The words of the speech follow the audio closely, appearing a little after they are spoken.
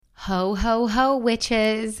Ho, ho, ho,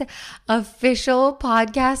 witches. Official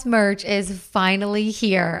podcast merch is finally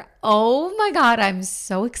here. Oh my God, I'm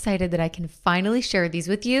so excited that I can finally share these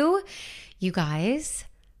with you. You guys,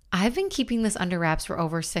 I've been keeping this under wraps for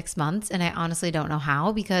over 6 months, and I honestly don't know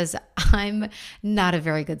how because I'm not a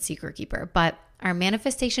very good secret keeper. But our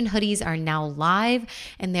manifestation hoodies are now live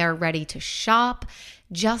and they're ready to shop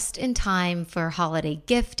just in time for holiday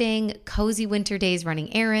gifting, cozy winter days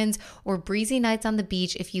running errands, or breezy nights on the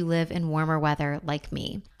beach if you live in warmer weather like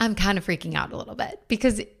me. I'm kind of freaking out a little bit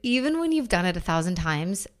because even when you've done it 1,000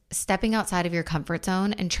 times, stepping outside of your comfort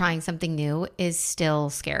zone and trying something new is still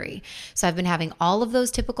scary. So I've been having all of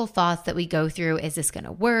those typical thoughts that we go through. Is this going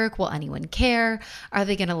to work? Will anyone care? Are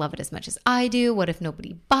they going to love it as much as I do? What if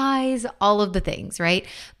nobody buys? All of the things, right?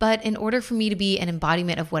 But in order for me to be an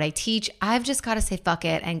embodiment of what I teach, I've just got to say fuck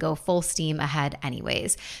it and go full steam ahead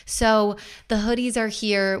anyways. So the hoodies are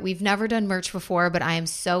here. We've never done merch before, but I am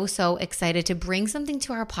so excited to bring something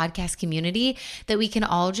to our podcast community that we can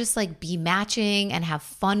all just like be matching and have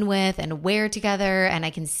fun with and wear together, and I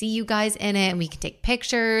can see you guys in it and we can take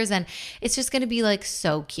pictures, and it's just going to be like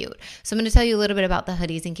so cute. So I'm going to tell you a little bit about the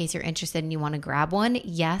hoodies in case you're interested and you want to grab one.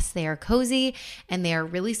 Yes, they are cozy and they are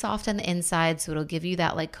really soft on the inside, so it'll give you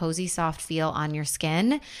that like cozy soft feel on your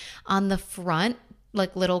skin. On the front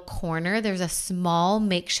like little corner, there's a small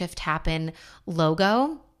Makeshift Happen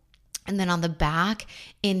logo. And then on the back,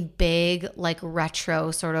 in big, like retro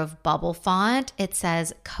sort of bubble font, it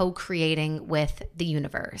says co-creating with the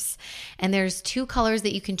universe. And there's 2 colors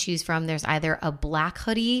that you can choose from. There's either a black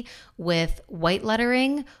hoodie with white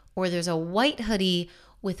lettering, or there's a white hoodie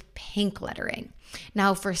with pink lettering.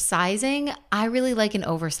 Now for sizing, I really like an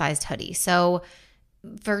oversized hoodie. So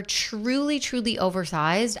for truly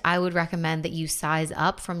oversized, I would recommend that you size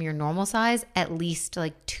up from your normal size at least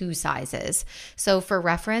like 2 sizes. So for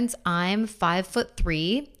reference, I'm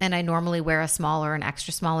 5'3" and I normally wear a small or an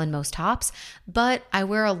extra small in most tops, but I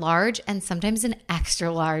wear a large and sometimes an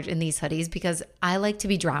extra large in these hoodies because I like to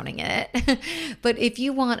be drowning in it. But if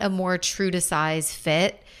you want a more true to size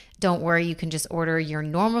fit, don't worry, you can just order your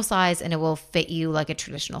normal size and it will fit you like a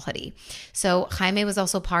traditional hoodie. So Jaime was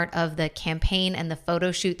also part of the campaign and the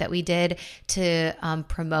photo shoot that we did to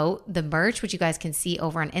promote the merch, which you guys can see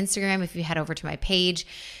over on Instagram if you head over to my page.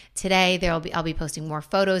 Today, I'll be posting more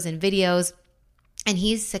photos and videos. And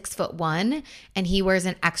he's 6'1" and he wears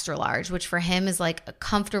an extra large, which for him is like a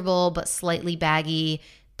comfortable but slightly baggy,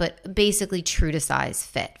 but basically true to size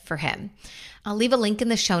fit for him. I'll leave a link in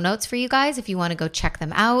the show notes for you guys if you want to go check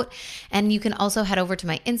them out. And you can also head over to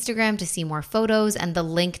my Instagram to see more photos, and the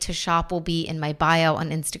link to shop will be in my bio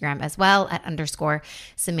on Instagram as well at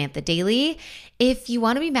 _Samantha Daily. If you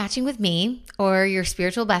want to be matching with me or your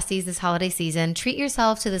spiritual besties this holiday season, treat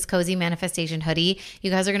yourself to this cozy manifestation hoodie.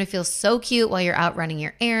 You guys are going to feel so cute while you're out running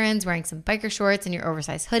your errands, wearing some biker shorts and your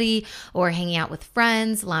oversized hoodie, or hanging out with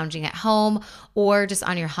friends, lounging at home, or just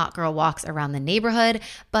on your hot girl walks around the neighborhood.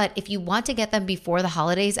 But if you want to get them before the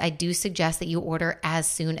holidays, I do suggest that you order as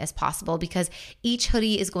soon as possible because each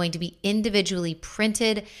hoodie is going to be individually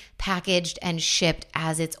printed, packaged, and shipped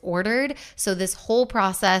as it's ordered. So this whole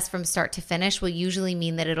process from start to finish will usually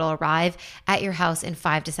mean that it'll arrive at your house in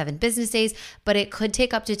 5 to 7 business days, but it could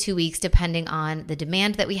take up to 2 weeks depending on the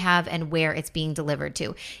demand that we have and where it's being delivered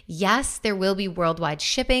to. Yes, there will be worldwide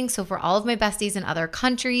shipping. So for all of my besties in other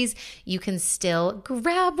countries, you can still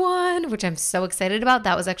grab one, which I'm so excited about.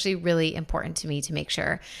 That was actually really important to me to make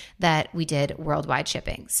sure that we did worldwide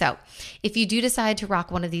shipping. So if you do decide to rock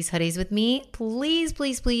one of these hoodies with me,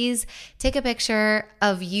 please take a picture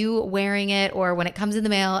of you wearing it or when it comes in the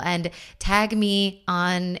mail and tag me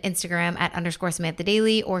on Instagram at _Samantha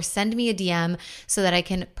Daily, or send me a DM so that I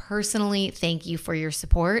can personally thank you for your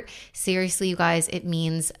support. Seriously, you guys, it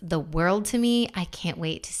means the world to me. I can't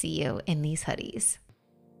wait to see you in these hoodies.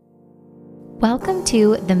 Welcome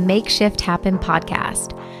to the Makeshift Happen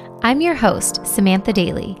podcast. I'm your host, Samantha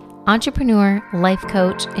Daily, entrepreneur, life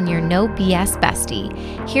coach, and your no BS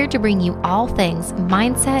bestie, here to bring you all things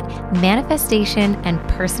mindset, manifestation, and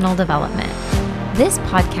personal development. This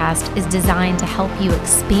podcast is designed to help you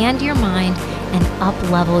expand your mind and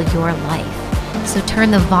up-level your life. So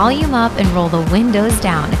turn the volume up and roll the windows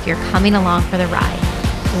down if you're coming along for the ride.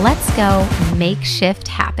 Let's go make shift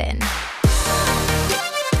happen.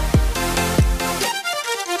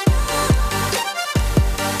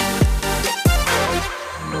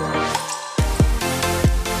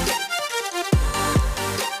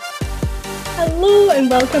 Hello and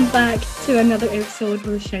welcome back to another episode of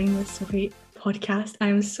the Shameless Sophie podcast. I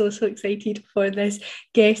am so excited for this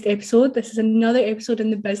guest episode. This is another episode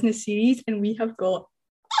in the business series, and we have got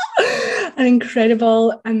an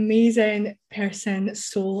incredible, amazing person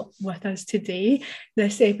soul with us today.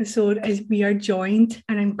 This episode is we are joined,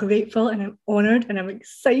 and I'm grateful and I'm honored and I'm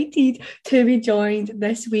excited to be joined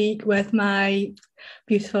this week with my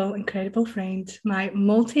beautiful, incredible friend, my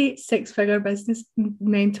multi six-figure business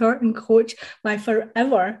mentor and coach, my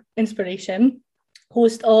forever inspiration,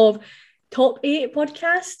 host of Top 8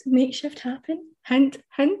 podcast, Make Shift Happen. Hint,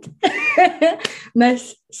 hint.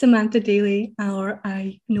 Miss Samantha Daly, or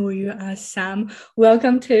I know you as Sam.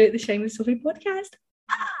 Welcome to the Shine with Sophie podcast.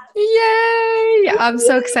 Yay! I'm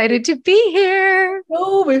so excited to be here.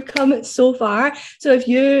 Oh, we've come so far. So if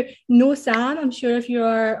you know Sam, I'm sure if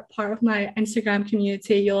you're part of my Instagram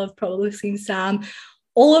community, you'll have probably seen Sam.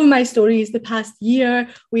 All of my stories the past year,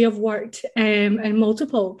 we have worked in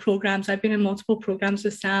multiple programs. I've been in multiple programs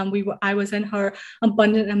with Sam. I was in her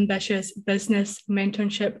Abundant Ambitious Business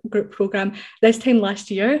Mentorship Group program this time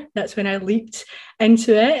last year. That's when I leaped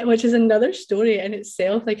into it, which is another story in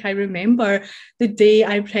itself. Like, I remember the day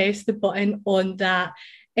I pressed the button on that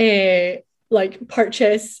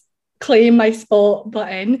purchase, claim my spot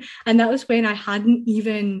button. And that was when I hadn't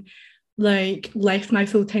even left my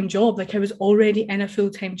full-time job. Like, I was already in a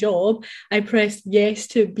full-time job. I pressed yes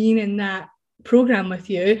to being in that program with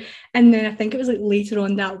you, and then I think it was later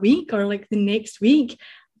on that week or the next week,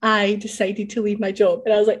 I decided to leave my job,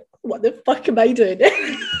 and I was like, what the fuck am I doing?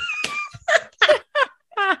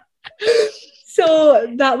 So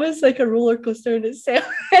that was a roller coaster in itself.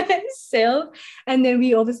 And then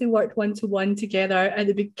we obviously worked one-to-one together at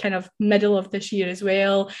the kind of middle of this year as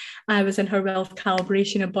well. I was in her wealth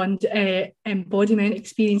calibration embodiment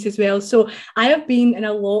experience as well. So I have been in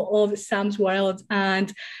a lot of Sam's world,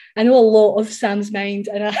 and I know a lot of Sam's mind,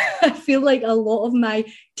 and I feel like a lot of my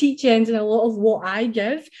teachings and a lot of what I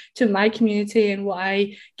give to my community and what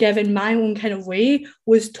I give in my own kind of way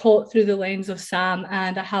was taught through the lens of Sam.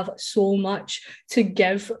 And I have so much to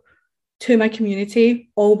give to my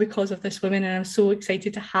community, all because of this woman. And I'm so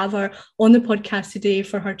excited to have her on the podcast today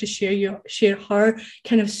for her to share her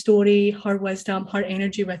kind of story, her wisdom, her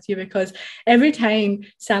energy with you, because every time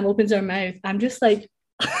Sam opens her mouth, I'm just like,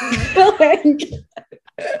 I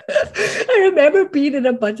remember being in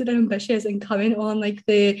Abundant and Ambitious and coming on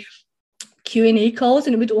the Q&A calls,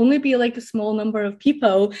 and it would only be a small number of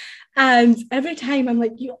people, and every time I'm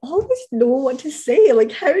like, you always know what to say.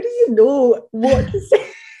 How do you know what to say?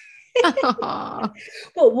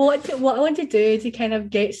 But what I want to do to kind of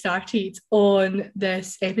get started on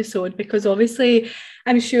this episode, because obviously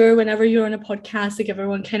I'm sure whenever you're on a podcast,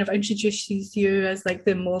 everyone kind of introduces you as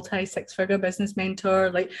the multi six-figure business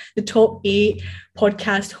mentor, the top 8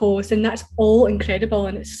 podcast host, and that's all incredible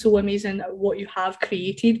and it's so amazing what you have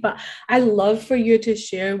created. But I love for you to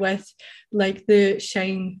share with the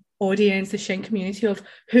Shine audience, the Shine community, of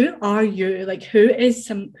who are you,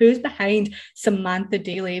 who's behind Samantha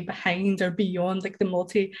Daly, behind or beyond the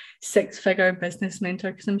multi six-figure business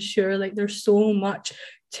mentor, because I'm sure there's so much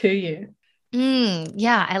to you.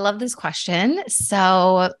 Yeah, I love this question.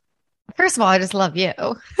 So first of all, I just love you.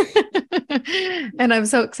 And I'm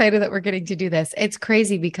so excited that we're getting to do this. It's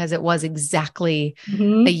crazy because it was exactly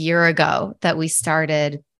a year ago that we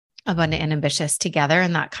started Abundant and Ambitious together,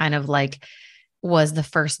 and that kind of was the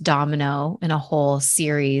first domino in a whole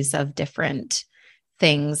series of different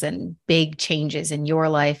things and big changes in your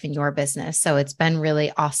life and your business. So it's been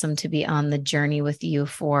really awesome to be on the journey with you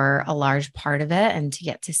for a large part of it and to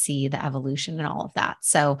get to see the evolution and all of that.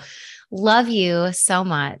 So love you so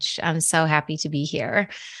much. I'm so happy to be here.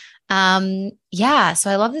 So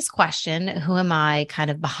I love this question. Who am I kind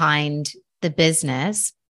of behind the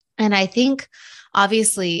business? And I think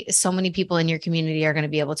obviously so many people in your community are going to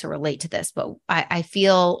be able to relate to this, but I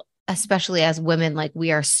feel, especially as women,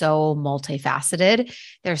 we are so multifaceted.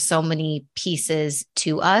 There's so many pieces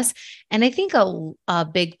to us. And I think a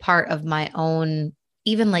big part of my own,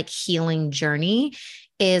 even healing journey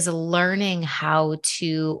is learning how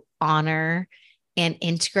to honor and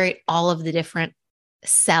integrate all of the different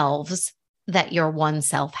selves that your one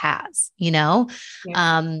self has, Yeah.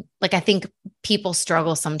 I think people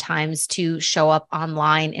struggle sometimes to show up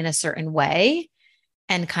online in a certain way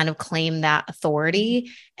and kind of claim that authority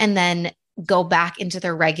and then go back into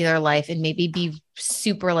their regular life and maybe be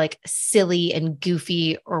super silly and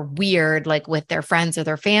goofy or weird, with their friends or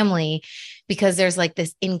their family, because there's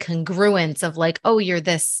this incongruence of oh, you're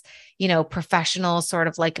this, professional sort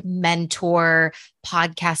of mentor,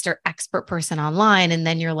 podcaster, expert person online. And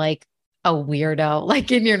then you're a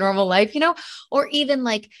weirdo, in your normal life, or even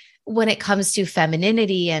when it comes to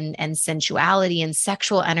femininity and sensuality and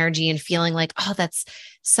sexual energy and feeling oh, that's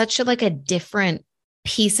such a different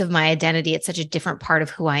piece of my identity. It's such a different part of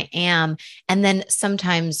who I am. And then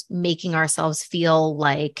sometimes making ourselves feel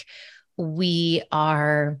like we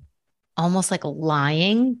are almost like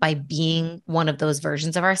lying by being one of those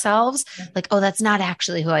versions of ourselves. Like, oh, that's not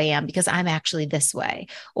actually who I am because I'm actually this way.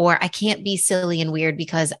 Or I can't be silly and weird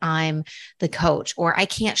because I'm the coach. Or I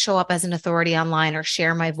can't show up as an authority online or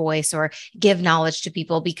share my voice or give knowledge to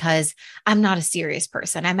people because I'm not a serious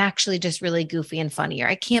person. I'm actually just really goofy and funny. Or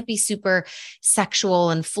I can't be super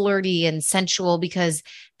sexual and flirty and sensual because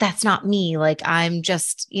that's not me. Like, I'm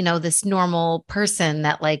just, this normal person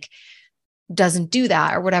that like doesn't do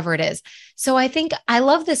that or whatever it is. So I think I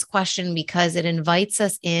love this question because it invites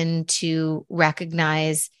us in to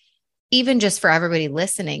recognize, even just for everybody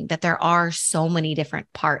listening, that there are so many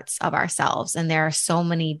different parts of ourselves and there are so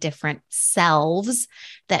many different selves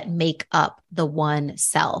that make up the one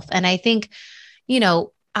self. And I think,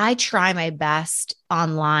 I try my best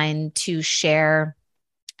online to share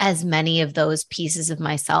as many of those pieces of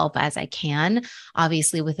myself as I can,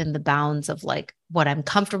 obviously within the bounds of like what I'm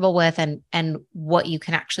comfortable with and what you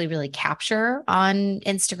can actually really capture on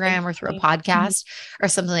Instagram or through a podcast or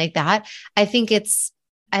something like that. I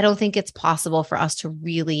don't think it's possible for us to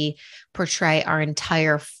really portray our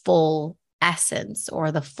entire full essence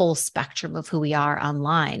or the full spectrum of who we are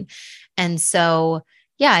online. And so,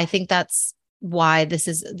 yeah, I think that's why this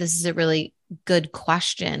is a really good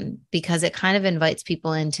question, because it kind of invites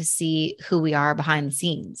people in to see who we are behind the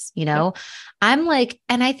scenes. I'm like,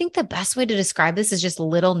 and I think the best way to describe this is just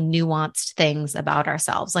little nuanced things about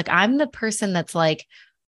ourselves. Like, I'm the person that's like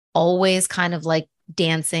always kind of like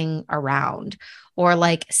dancing around or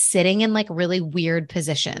like sitting in like really weird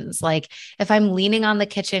positions. Like if I'm leaning on the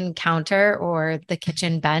kitchen counter or the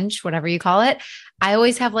kitchen bench, whatever you call it, I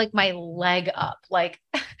always have like my leg up, like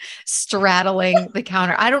straddling the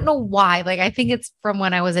counter. I don't know why. Like, I think it's from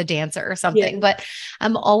when I was a dancer or something, but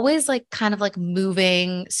I'm always like kind of like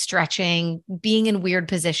moving, stretching, being in weird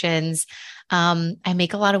positions. I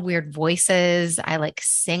make a lot of weird voices. I like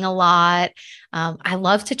sing a lot. I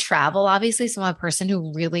love to travel, obviously. So I'm a person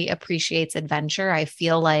who really appreciates adventure. I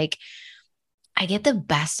feel like I get the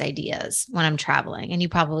best ideas when I'm traveling, and you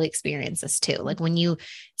probably experience this too. Like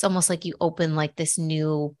it's almost like you open like this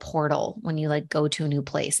new portal when you like go to a new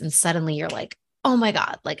place and suddenly you're like, oh my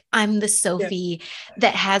God, like I'm the Sophie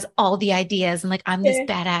that has all the ideas. And like, I'm this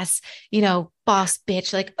badass, boss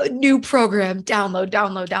bitch, like a new program,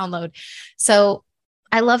 download. So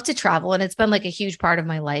I love to travel, and it's been like a huge part of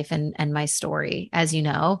my life and my story, as you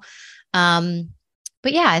know.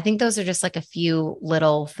 But yeah, I think those are just like a few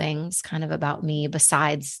little things kind of about me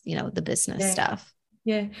besides, the business stuff.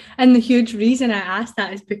 Yeah. And the huge reason I asked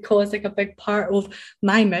that is because like a big part of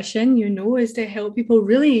my mission, is to help people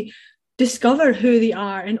really discover who they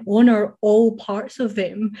are and honor all parts of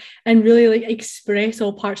them and really like express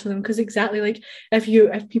all parts of them. Because exactly like if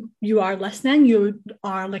you are listening, you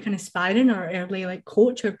are like an aspiring or early like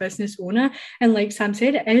coach or business owner, and like Sam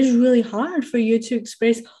said, it is really hard for you to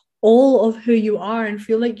express all of who you are and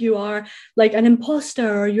feel like you are like an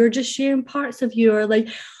imposter, or you're just sharing parts of you, or like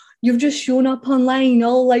you've just shown up online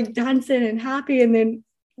all like dancing and happy, and then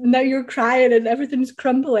now you're crying and everything's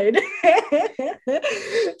crumbling.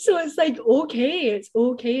 So it's like, it's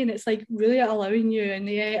okay. And it's like really allowing you and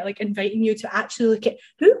like inviting you to actually look at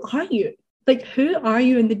who are you? Like, who are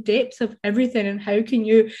you in the depths of everything, and how can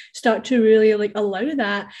you start to really like allow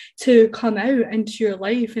that to come out into your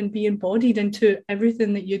life and be embodied into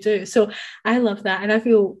everything that you do? So I love that. And I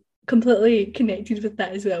feel completely connected with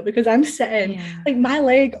that as well, because I'm sitting like my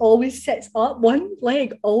leg always sits up, one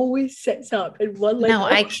leg always sits up and one leg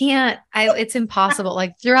I can't. It's impossible.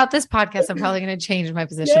 Like throughout this podcast, I'm probably going to change my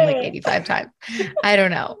position like 85 times. I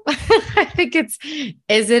don't know. I think is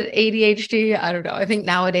it ADHD? I don't know. I think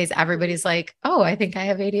nowadays everybody's like, oh, I think I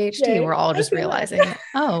have ADHD. We're all just realizing,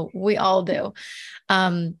 oh, we all do.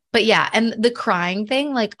 But yeah. And the crying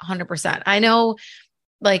thing, like 100%. I know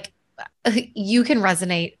like you can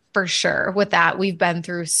resonate for sure with that. We've been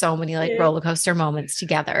through so many like roller coaster moments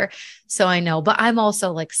together. So I know, but I'm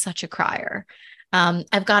also like such a crier.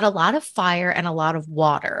 I've got a lot of fire and a lot of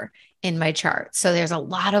water in my chart. So there's a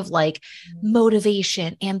lot of like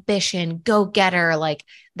motivation, ambition, go getter, like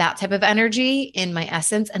that type of energy in my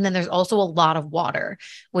essence. And then there's also a lot of water,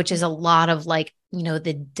 which is a lot of like,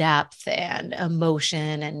 the depth and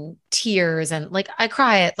emotion and tears. And like, I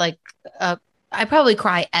cry at like I probably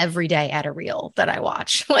cry every day at a reel that I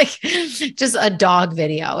watch, like just a dog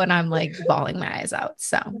video, and I'm like bawling my eyes out.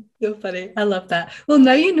 So, So funny. I love that. Well,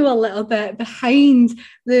 now you know a little bit behind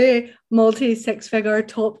the multi six figure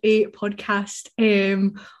top 8 podcast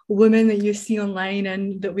women that you see online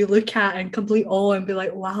and that we look at in complete awe and be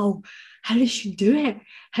like, wow, how does she do it?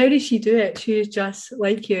 How does she do it? She is just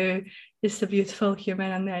like you, just a beautiful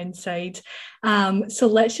human on the inside. So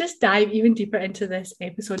let's just dive even deeper into this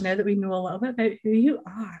episode now that we know a little bit about who you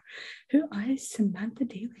are. Who is Samantha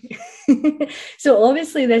Daly? So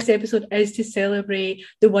obviously this episode is to celebrate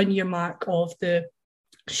the 1 year mark of the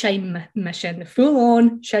Shine mission, the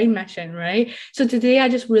full-on Shine mission, right? So today I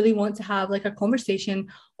just really want to have like a conversation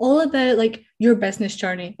all about like your business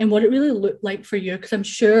journey and what it really looked like for you, because I'm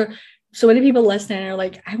sure so many people listening are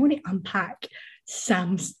like, I want to unpack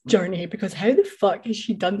Sam's journey, because how the fuck has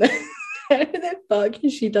she done this? How the fuck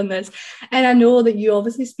has she done this? And I know that you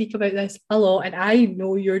obviously speak about this a lot, and I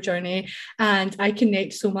know your journey and I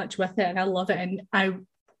connect so much with it and I love it, and I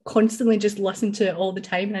constantly just listen to it all the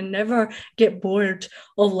time and I never get bored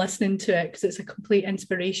of listening to it because it's a complete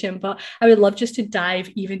inspiration. But I would love just to dive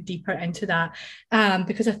even deeper into that,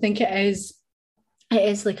 because I think it is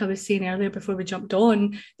like I was saying earlier before we jumped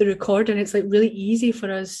on the recording, it's like really easy for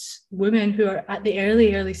us women who are at the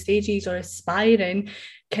early stages or aspiring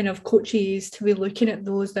kind of coaches to be looking at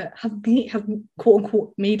those that have quote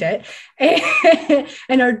unquote made it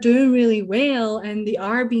and are doing really well and they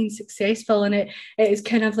are being successful, and it is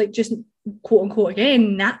kind of like just quote unquote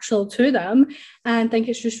again natural to them, and think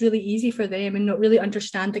it's just really easy for them and not really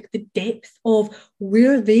understand like the depth of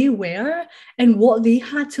where they were and what they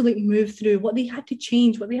had to like move through, what they had to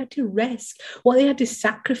change, what they had to risk, what they had to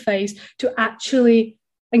sacrifice to actually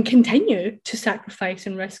and continue to sacrifice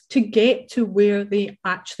and risk to get to where they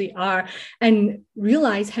actually are, and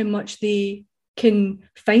realize how much they can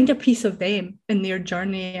find a piece of them in their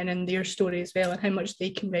journey and in their story as well, and how much they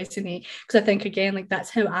can resonate. Because I think again, like that's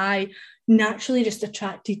how I naturally just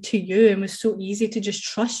attracted to you and was so easy to just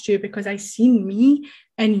trust you, because I seen me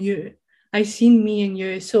and you. I seen me and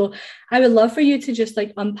you. So I would love for you to just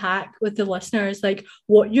like unpack with the listeners like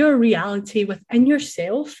what your reality within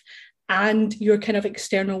yourself and your kind of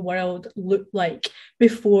external world looked like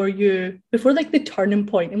before like the turning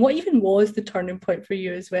point, and what even was the turning point for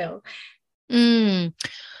you as well.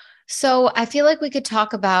 So I feel like we could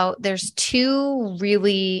talk about, there's two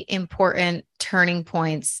really important turning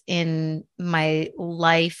points in my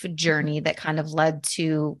life journey that kind of led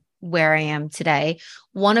to where I am today.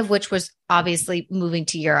 One of which was obviously moving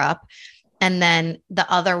to Europe. And then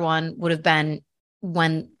the other one would have been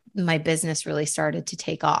when my business really started to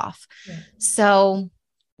take off. Yeah. So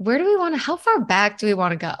how far back do we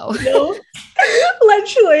want to go? No,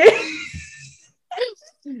 literally.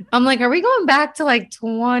 I'm like, are we going back to like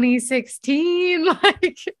 2016?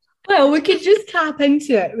 Like, well, we could just tap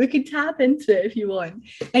into it. We could tap into it if you want,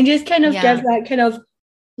 and just kind of give that kind of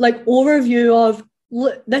like overview of,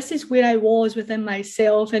 look, this is where I was within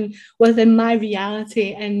myself and within my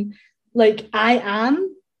reality. And like,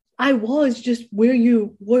 I was just where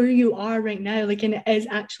you are right now. Like, and it is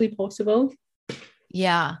actually possible.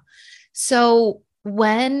 Yeah. So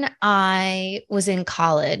when I was in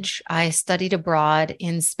college, I studied abroad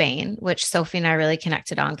in Spain, which Sophie and I really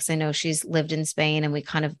connected on because I know she's lived in Spain and we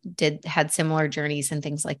kind of had similar journeys and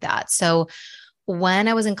things like that. So when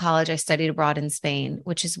I was in college, I studied abroad in Spain,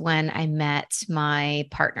 which is when I met my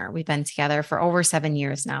partner. We've been together for over 7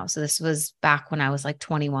 years now. So this was back when I was like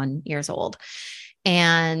 21 years old.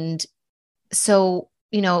 And so,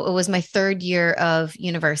 it was my third year of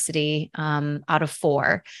university out of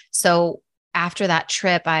 4. So after that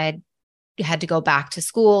trip, I had to go back to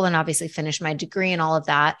school and obviously finish my degree and all of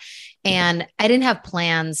that. And I didn't have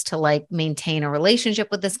plans to like maintain a relationship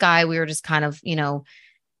with this guy. We were just kind of,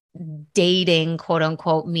 dating, quote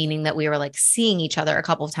unquote, meaning that we were like seeing each other a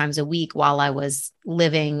couple of times a week while I was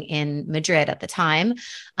living in Madrid at the time.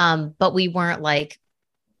 But we weren't like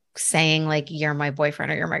saying like, you're my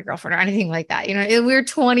boyfriend or you're my girlfriend or anything like that. We were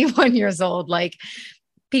 21 years old, like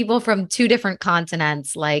people from 2 different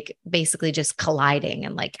continents, like basically just colliding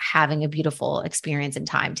and like having a beautiful experience and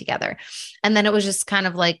time together. And then it was just kind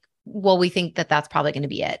of like, well, we think that that's probably going to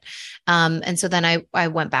be it. And so then I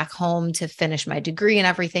went back home to finish my degree and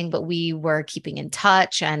everything, but we were keeping in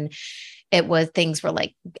touch, and things were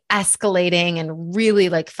like escalating and really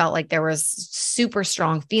like felt like there was super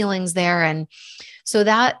strong feelings there. And so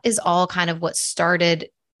that is all kind of what started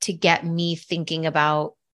to get me thinking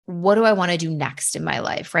about, what do I want to do next in my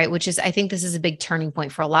life? Right. Which is, I think this is a big turning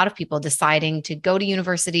point for a lot of people deciding to go to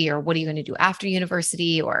university, or what are you going to do after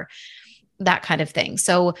university, or that kind of thing.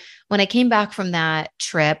 So when I came back from that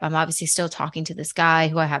trip, I'm obviously still talking to this guy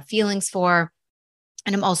who I have feelings for.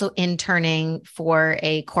 And I'm also interning for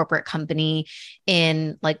a corporate company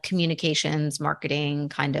in like communications, marketing,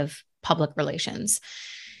 kind of public relations.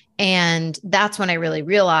 And that's when I really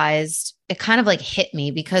realized it kind of like hit me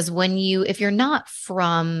because if you're not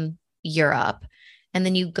from Europe and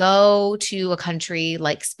then you go to a country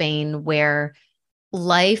like Spain where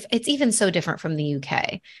life, it's even so different from the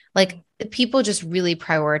UK. Like people just really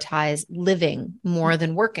prioritize living more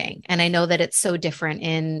than working. And I know that it's so different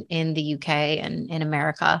in the UK and in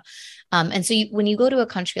America. And so when you go to a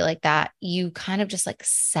country like that, you kind of just like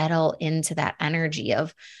settle into that energy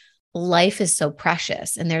of life is so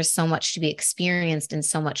precious and there's so much to be experienced and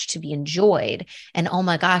so much to be enjoyed. And oh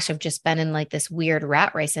my gosh, I've just been in like this weird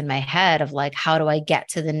rat race in my head of like, how do I get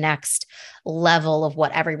to the next level of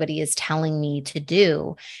what everybody is telling me to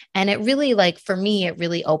do? And it really, like, for me, it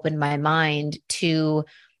really opened my mind to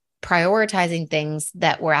prioritizing things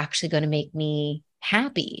that were actually going to make me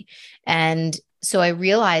happy. And so I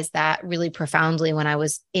realized that really profoundly when I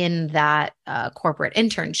was in that corporate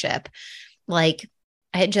internship. Like,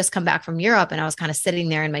 I had just come back from Europe and I was kind of sitting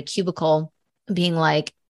there in my cubicle being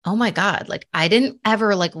like, oh my God, like I didn't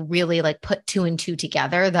ever like really like put two and two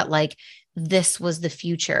together that like this was the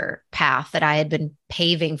future path that I had been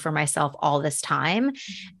paving for myself all this time.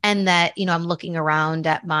 And that, I'm looking around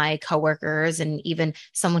at my coworkers and even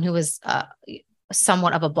someone who was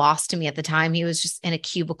somewhat of a boss to me at the time. He was just in a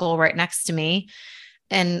cubicle right next to me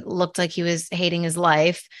and looked like he was hating his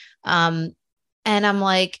life. And I'm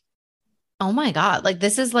like, oh my God, like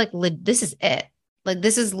this is this is it. Like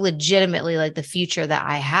this is legitimately like the future that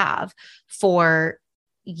I have for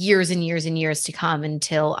years and years and years to come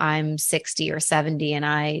until I'm 60 or 70 and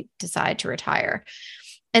I decide to retire.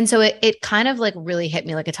 And so it kind of like really hit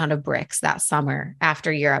me like a ton of bricks that summer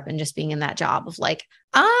after Europe and just being in that job of like,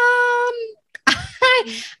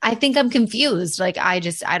 I think I'm confused. Like, I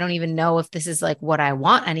don't even know if this is like what I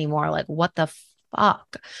want anymore. Like, what the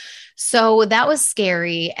fuck? So that was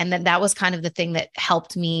scary. And then that was kind of the thing that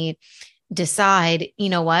helped me decide, you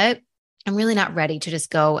know what? I'm really not ready to just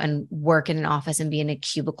go and work in an office and be in a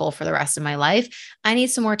cubicle for the rest of my life. I need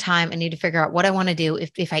some more time. I need to figure out what I want to do,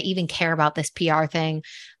 if I even care about this PR thing.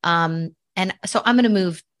 And so I'm going to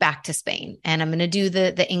move back to Spain and I'm going to do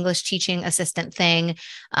the English teaching assistant thing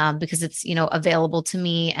because it's, available to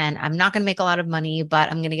me, and I'm not going to make a lot of money, but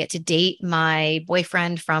I'm going to get to date my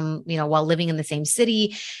boyfriend from, while living in the same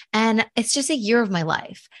city. And it's just a year of my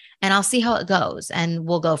life and I'll see how it goes and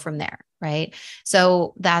we'll go from there. Right.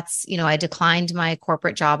 So that's, I declined my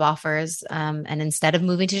corporate job offers. And instead of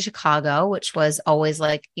moving to Chicago, which was always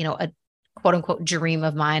like, a quote unquote dream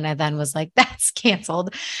of mine, I then was like, that's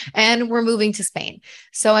canceled and we're moving to Spain.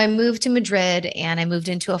 So I moved to Madrid and I moved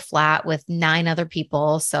into a flat with 9 other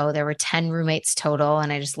people. So there were 10 roommates total.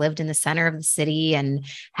 And I just lived in the center of the city and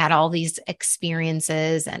had all these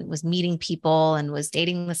experiences and was meeting people and was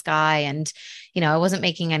dating this guy. And, I wasn't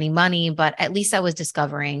making any money, but at least I was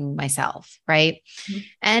discovering myself. Right. Mm-hmm.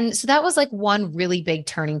 And so that was like one really big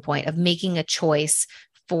turning point of making a choice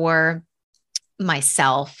for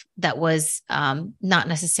myself that was not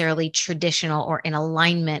necessarily traditional or in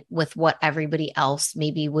alignment with what everybody else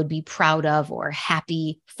maybe would be proud of or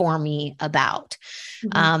happy for me about.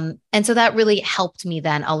 Mm-hmm. And so that really helped me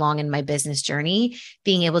then along in my business journey,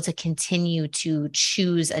 being able to continue to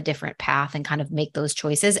choose a different path and kind of make those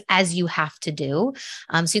choices as you have to do.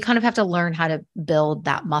 So you kind of have to learn how to build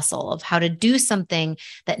that muscle of how to do something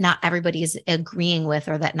that not everybody is agreeing with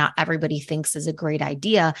or that not everybody thinks is a great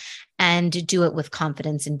idea, and to do it with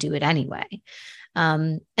confidence and do it anyway.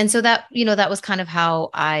 And so that, that was kind of how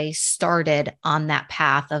I started on that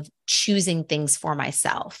path of choosing things for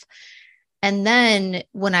myself. And then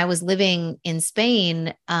when I was living in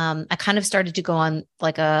Spain, I kind of started to go on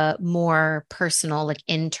like a more personal, like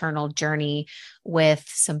internal journey with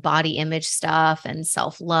some body image stuff and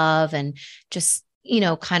self-love and just,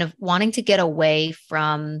 kind of wanting to get away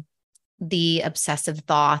from the obsessive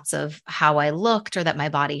thoughts of how I looked or that my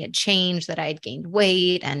body had changed, that I had gained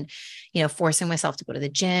weight, and, forcing myself to go to the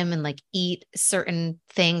gym and like eat certain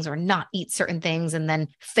things or not eat certain things and then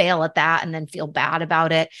fail at that and then feel bad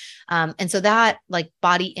about it. And so that like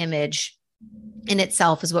body image in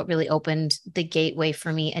itself is what really opened the gateway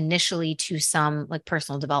for me initially to some like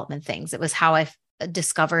personal development things. It was how I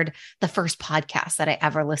discovered the first podcast that I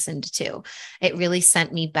ever listened to. It really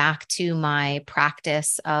sent me back to my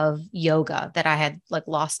practice of yoga that I had like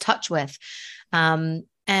lost touch with. And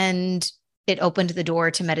it opened the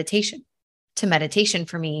door to meditation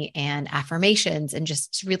for me and affirmations and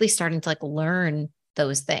just really starting to like learn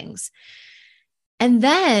those things. And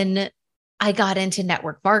then I got into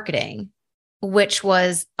network marketing, which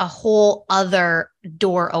was a whole other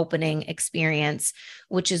door opening experience,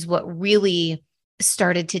 which is what really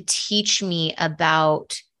started to teach me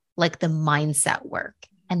about like the mindset work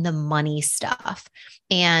and the money stuff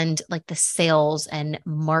and like the sales and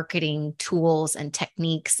marketing tools and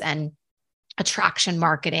techniques and attraction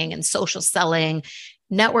marketing and social selling.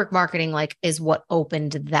 Network marketing like is what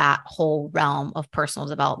opened that whole realm of personal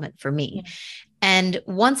development for me. Yeah. And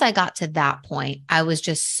once I got to that point, I was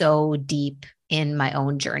just so deep in my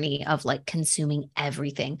own journey of like consuming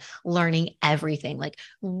everything, learning everything, like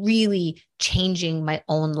really changing my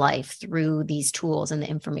own life through these tools and the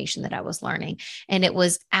information that I was learning. And it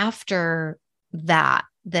was after that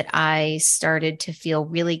that I started to feel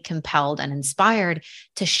really compelled and inspired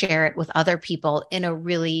to share it with other people in a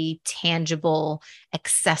really tangible,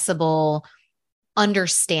 accessible,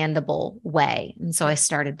 understandable way. And so I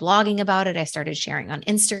started blogging about it. I started sharing on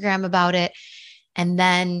Instagram about it. And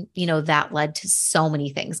then, that led to so many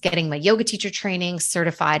things, getting my yoga teacher training,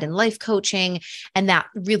 certified in life coaching. And that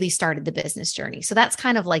really started the business journey. So that's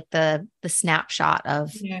kind of like the snapshot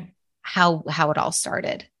of how it all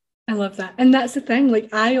started. I love that. And that's the thing.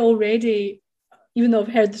 Like I already, even though I've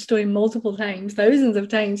heard the story multiple times, thousands of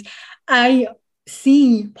times, I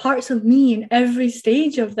see parts of me in every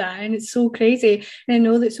stage of that. And it's so crazy. And I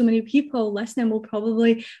know that so many people listening will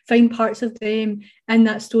probably find parts of them in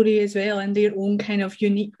that story as well in their own kind of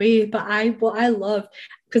unique way. But what I love,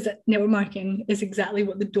 because network marketing is exactly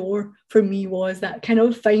what the door for me was, that kind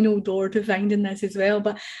of final door to finding this as well.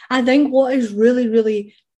 But I think what is really,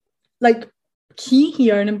 really like key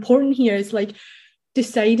here and important here is like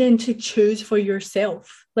deciding to choose for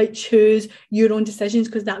yourself, like choose your own decisions,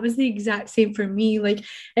 because that was the exact same for me. Like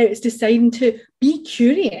it's deciding to be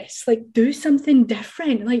curious, like do something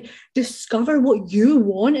different, like discover what you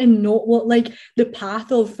want and not what like the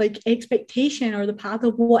path of like expectation or the path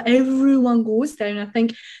of what everyone goes down. I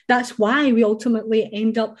think that's why we ultimately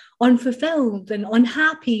end up unfulfilled and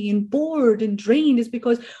unhappy and bored and drained, is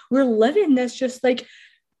because we're living this just like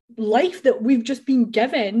life that we've just been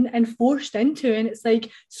given and forced into. And it's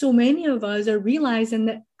like so many of us are realizing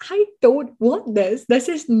that I don't want this. This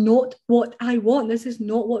is not what I want. This is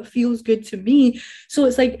not what feels good to me. So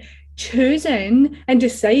it's like choosing and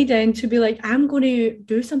deciding to be like, I'm going to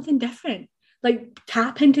do something different. Like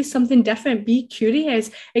tap into something different, be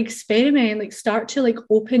curious, experiment, like start to like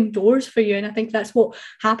open doors for you. And I think that's what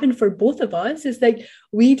happened for both of us, is like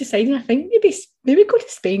we decided, I think maybe go to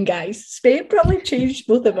Spain, guys. Spain probably changed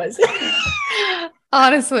both of us.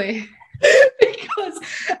 Honestly. Because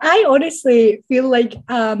I honestly feel like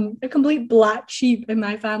a complete black sheep in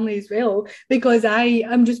my family as well, because I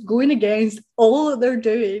am just going against all that they're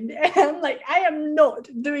doing. And I'm like, I am not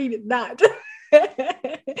doing that.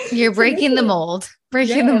 You're breaking the mold,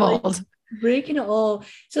 breaking like, breaking it all.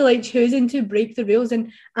 So like choosing to break the rules.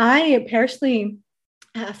 And I personally,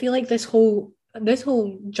 I feel like this whole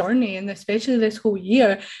journey, and especially this whole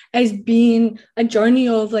year, has been a journey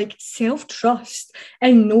of like self-trust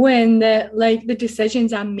and knowing that like the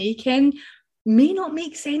decisions I'm making may not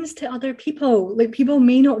make sense to other people. Like people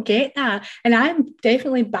may not get that. And I'm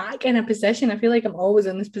definitely back in a position, I feel like I'm always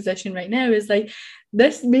in this position right now, is like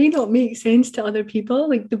this may not make sense to other people,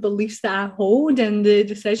 like the beliefs that I hold and the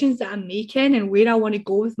decisions that I'm making and where I want to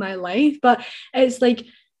go with my life. But it's like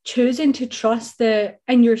choosing to trust that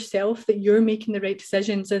in yourself, that you're making the right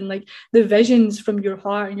decisions, and like the visions from your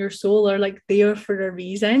heart and your soul are like there for a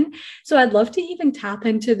reason. So I'd love to even tap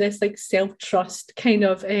into this like self-trust kind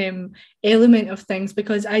of element of things,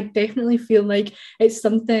 because I definitely feel like it's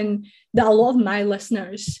something that a lot of my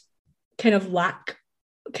listeners kind of lack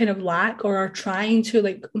or are trying to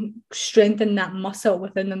like strengthen that muscle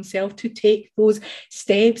within themselves to take those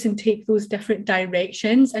steps and take those different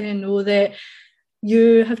directions. And I know that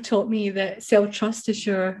you have taught me that self-trust is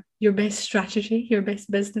your best strategy, your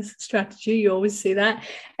best business strategy. You always say that.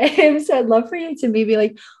 So I'd love for you to maybe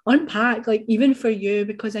like unpack, like even for you,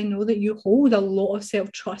 because I know that you hold a lot of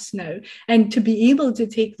self-trust now, and to be able to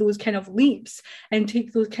take those kind of leaps and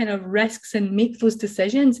take those kind of risks and make those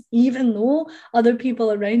decisions, even though other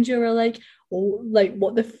people around you are like, oh, like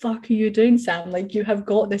what the fuck are you doing, Sam? Like you have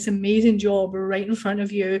got this amazing job right in front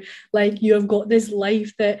of you, like you have got this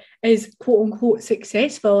life that is quote unquote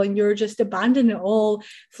successful, and you're just abandoning it all,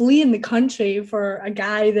 fleeing the country for a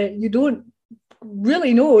guy that you don't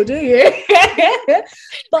really know, do you?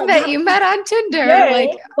 But that you met on Tinder. Yeah,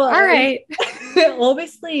 like, all right.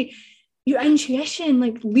 Obviously your intuition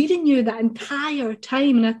like leading you that entire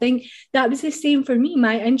time. And I think that was the same for me.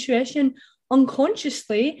 My intuition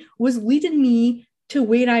unconsciously was leading me to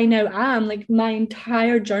where I now am, like my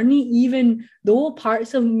entire journey, even though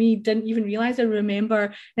parts of me didn't even realize. I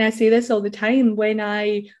remember, and I say this all the time, when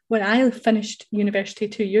I finished university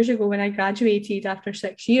 2 years ago, when I graduated after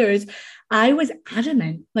 6 years, I was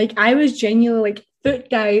adamant. Like I was genuinely like,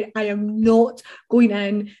 foot down, I am not going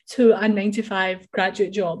in to a 9 to 5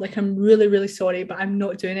 graduate job. Like I'm really, really sorry, but I'm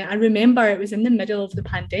not doing it. I remember it was in the middle of the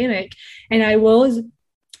pandemic, and I was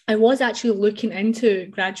actually looking into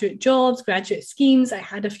graduate jobs, graduate schemes. I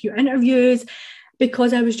had a few interviews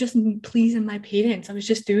because I was just pleasing my parents. I was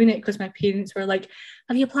just doing it because my parents were like,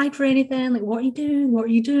 have you applied for anything? Like, what are you doing? What are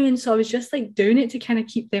you doing? So I was just like doing it to kind of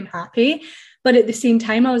keep them happy. But at the same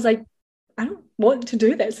time, I was like, I don't want to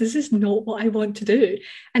do this. This is not what I want to do.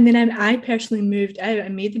 And then I personally moved out. I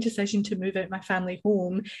made the decision to move out my family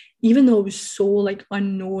home, even though it was so like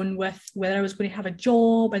unknown with whether I was going to have a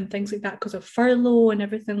job and things like that because of furlough and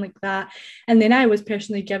everything like that. And then I was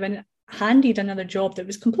personally handed another job that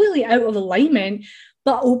was completely out of alignment,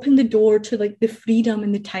 but opened the door to like the freedom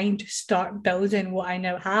and the time to start building what I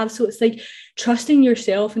now have. So it's like trusting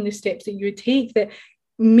yourself and the steps that you would take that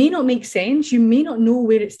may not make sense. You may not know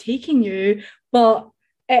where it's taking you, but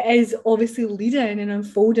it is obviously leading and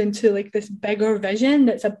unfolding to like this bigger vision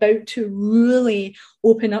that's about to really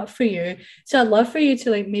open up for you. So I'd love for you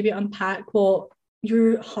to like maybe unpack what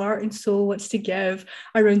your heart and soul wants to give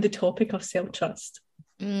around the topic of self-trust.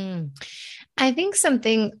 I think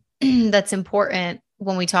something that's important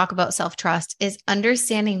when we talk about self-trust is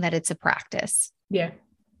understanding that it's a practice. Yeah.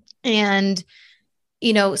 And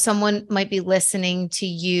you know, someone might be listening to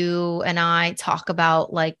you and I talk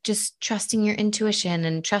about like just trusting your intuition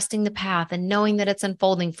and trusting the path and knowing that it's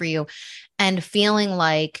unfolding for you and feeling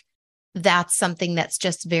like that's something that's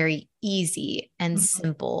just very easy and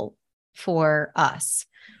simple for us.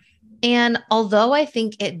 And although I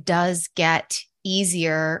think it does get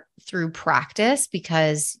easier through practice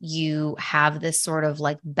because you have this sort of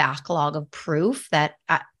like backlog of proof that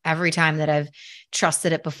every time that I've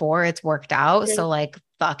trusted it before, it's worked out. So like,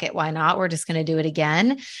 fuck it, why not? We're just going to do it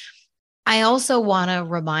again. I also want to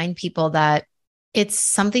remind people that it's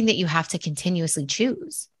something that you have to continuously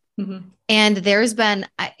choose. And there's been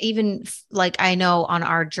even like, I know on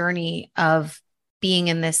our journey of being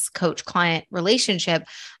in this coach-client relationship,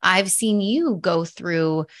 I've seen you go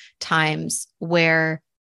through times where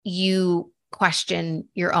you question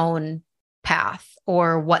your own path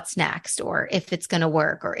or what's next, or if it's going to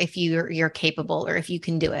work, or if you're capable, or if you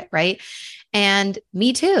can do it. Right. And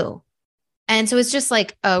me too. And so it's just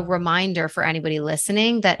like a reminder for anybody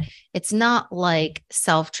listening that it's not like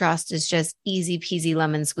self-trust is just easy peasy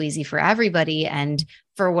lemon squeezy for everybody. And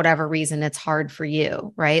for whatever reason, it's hard for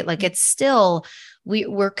you, right? Like it's still,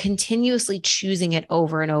 we're continuously choosing it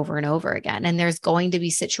over and over and over again. And there's going to be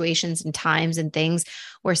situations and times and things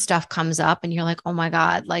where stuff comes up and you're like, oh my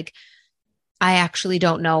God, like, I actually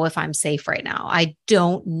don't know if I'm safe right now. I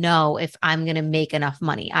don't know if I'm going to make enough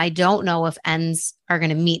money. I don't know if ends are going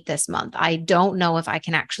to meet this month. I don't know if I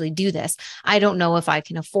can actually do this. I don't know if I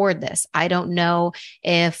can afford this. I don't know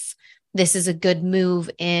if this is a good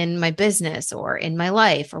move in my business or in my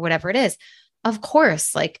life or whatever it is. Of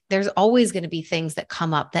course, like there's always going to be things that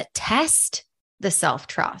come up that test the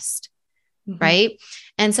self-trust, right?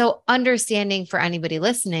 And so understanding for anybody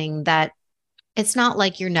listening that it's not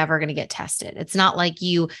like you're never going to get tested. It's not like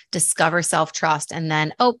you discover self-trust and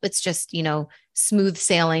then, oh, it's just, you know, smooth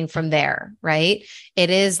sailing from there, right? It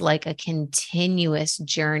is like a continuous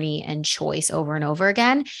journey and choice over and over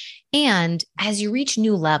again. And as you reach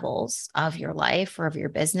new levels of your life or of your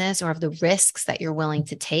business or of the risks that you're willing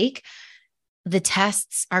to take, the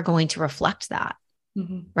tests are going to reflect that,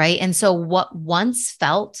 right? And so what once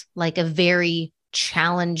felt like a very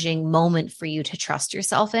challenging moment for you to trust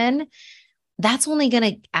yourself in, that's only going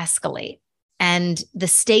to escalate and the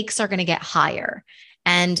stakes are going to get higher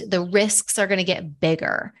and the risks are going to get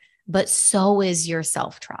bigger, but so is your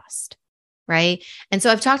self-trust, right? And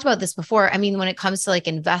so I've talked about this before. I mean, when it comes to like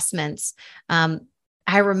investments, I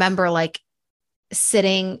remember like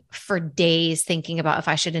sitting for days thinking about if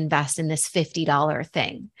I should invest in this $50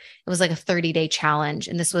 thing. It was like a 30-day challenge.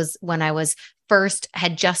 And this was when I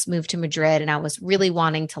had just moved to Madrid and I was really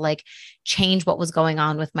wanting to like change what was going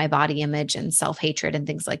on with my body image and self-hatred and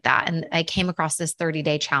things like that. And I came across this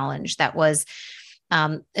 30-day challenge that was,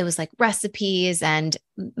 it was like recipes and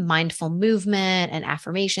mindful movement and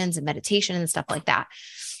affirmations and meditation and stuff like that.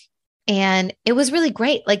 And it was really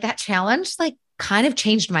great. Like that challenge, like kind of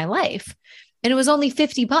changed my life. And it was only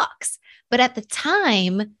 $50. But at the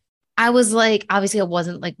time, I was like, obviously I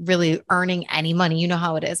wasn't like really earning any money. You know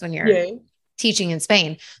how it is when you're teaching in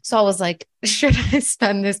Spain. So I was like, should I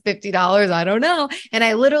spend this $50? I don't know. And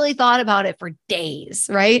I literally thought about it for days,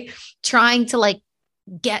 right? Trying to like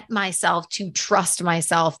get myself to trust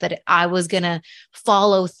myself that I was going to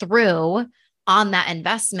follow through on that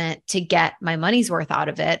investment to get my money's worth out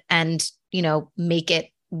of it and, make it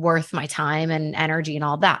worth my time and energy and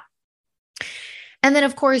all that. And then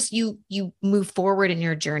of course you move forward in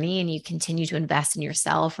your journey and you continue to invest in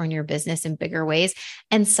yourself or in your business in bigger ways.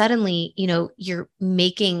 And suddenly, you're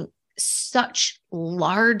making such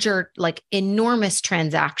larger, like enormous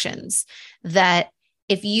transactions that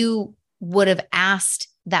if you would have asked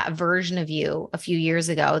that version of you a few years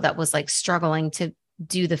ago that was like struggling to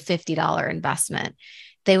do the $50 investment,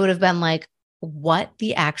 they would have been like, what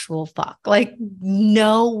the actual fuck? Like,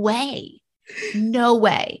 no way. No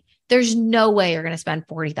way. There's no way you're going to spend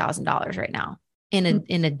 $40,000 right now in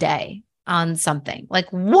a day on something. Like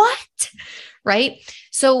what? Right?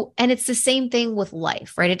 So, and it's the same thing with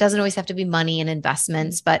life, right? It doesn't always have to be money and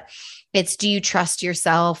investments, but it's, do you trust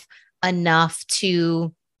yourself enough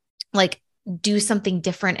to like do something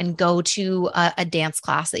different and go to a dance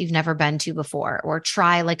class that you've never been to before, or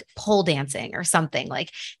try like pole dancing or something, like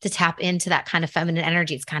to tap into that kind of feminine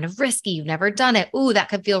energy. It's kind of risky. You've never done it. Ooh, that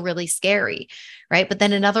could feel really scary. Right. But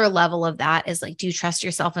then another level of that is like, do you trust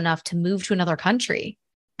yourself enough to move to another country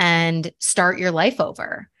and start your life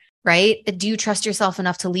over? Right. Do you trust yourself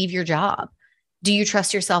enough to leave your job? Do you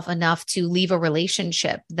trust yourself enough to leave a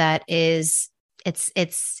relationship that is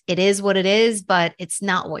it is what it is, but it's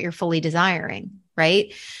not what you're fully desiring,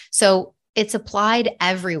 right? So it's applied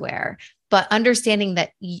everywhere, but understanding that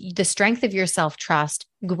the strength of your self-trust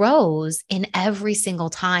grows in every single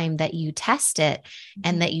time that you test it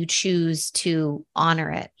and that you choose to honor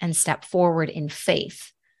it and step forward in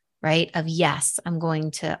faith, right? Of yes, I'm going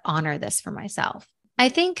to honor this for myself. I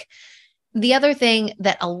think the other thing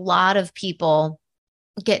that a lot of people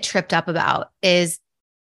get tripped up about is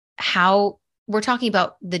how we're talking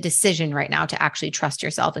about the decision right now to actually trust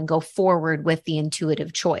yourself and go forward with the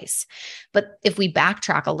intuitive choice. But if we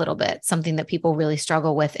backtrack a little bit, something that people really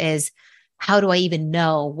struggle with is, how do I even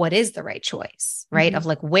know what is the right choice, right? Mm-hmm. Of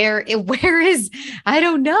like, where is, I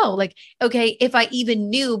don't know. Like, okay, if I even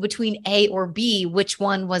knew between A or B, which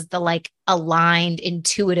one was the like aligned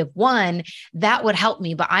intuitive one, that would help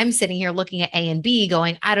me. But I'm sitting here looking at A and B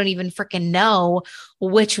going, I don't even freaking know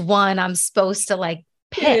which one I'm supposed to like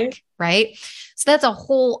pick, right? So that's a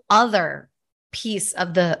whole other piece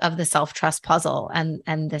of the self-trust puzzle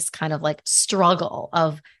and this kind of like struggle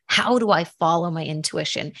of, how do I follow my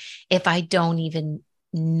intuition if I don't even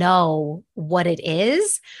know what it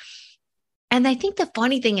is? And I think the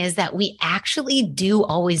funny thing is that we actually do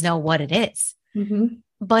always know what it is,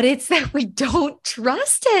 but it's that we don't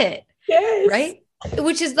trust it, right?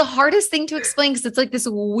 Which is the hardest thing to explain, because it's like this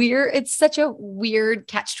weird, it's such a weird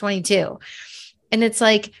catch-22. And it's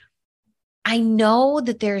like, I know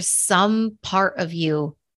that there's some part of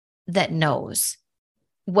you that knows,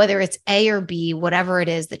 whether it's A or B, whatever it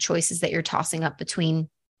is, the choices that you're tossing up between.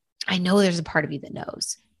 I know there's a part of you that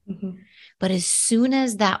knows. But as soon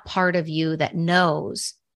as that part of you that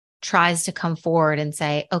knows tries to come forward and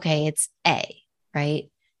say, okay, it's A, right?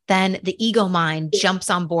 Then the ego mind jumps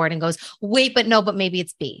on board and goes, wait, but no, but maybe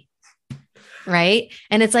it's B. Right.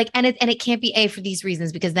 And it's like, and it can't be A for these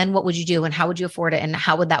reasons, because then what would you do? And how would you afford it? And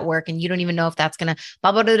how would that work? And you don't even know if that's going to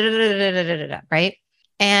blah, blah, blah, blah, blah, blah, blah, right.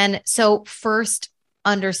 And so first,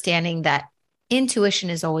 understanding that intuition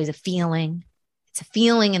is always a feeling. It's a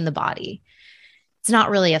feeling in the body. It's not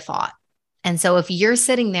really a thought. And so if you're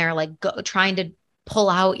sitting there, like trying to pull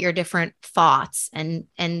out your different thoughts and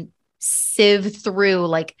sieve through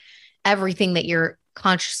like everything that you're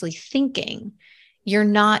consciously thinking, you're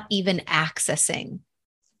not even accessing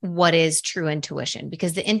what is true intuition,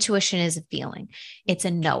 because the intuition is a feeling. It's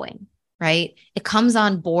a knowing, right? It comes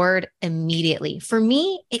on board immediately. For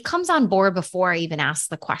me, it comes on board before I even ask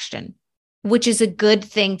the question, which is a good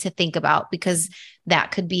thing to think about, because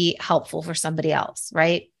that could be helpful for somebody else,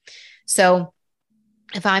 right? So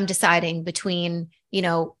if I'm deciding between,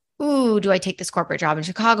 do I take this corporate job in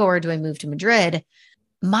Chicago or do I move to Madrid?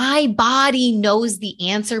 My body knows the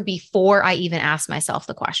answer before I even ask myself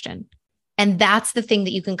the question. And that's the thing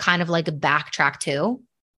that you can kind of like backtrack to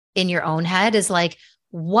in your own head, is like,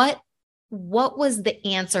 what was the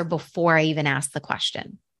answer before I even asked the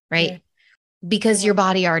question, right? Because your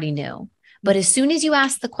body already knew. But as soon as you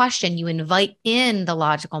ask the question, you invite in the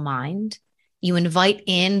logical mind, you invite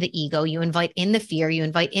in the ego, you invite in the fear, you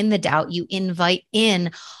invite in the doubt, you invite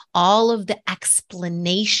in all of the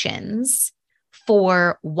explanations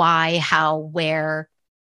for why, how, where,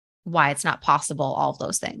 why it's not possible, all of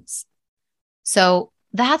those things. So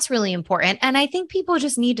That's really important. And I think people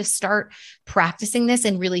just need to start practicing this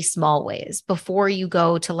in really small ways before you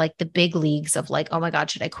go to like the big leagues of like, oh my God,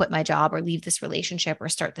 should I quit my job or leave this relationship or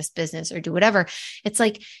start this business or do whatever? It's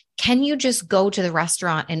like, can you just go to the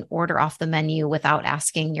restaurant and order off the menu without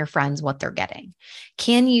asking your friends what they're getting?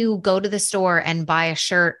 Can you go to the store and buy a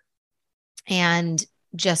shirt and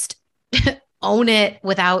just own it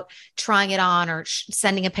without trying it on or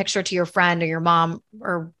sending a picture to your friend or your mom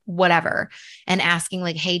or whatever and asking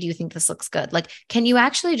like, hey, do you think this looks good? Like, can you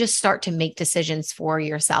actually just start to make decisions for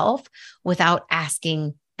yourself without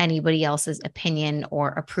asking anybody else's opinion or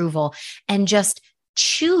approval, and just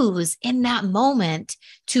choose in that moment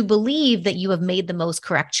to believe that you have made the most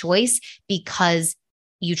correct choice because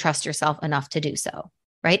you trust yourself enough to do so,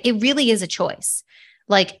 right? It really is a choice.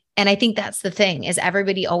 Like, and I think that's the thing, is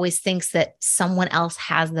everybody always thinks that someone else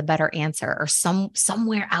has the better answer, or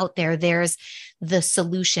somewhere out there, there's the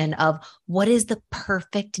solution of what is the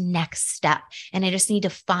perfect next step. And I just need to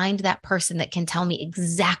find that person that can tell me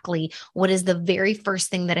exactly what is the very first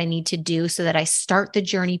thing that I need to do so that I start the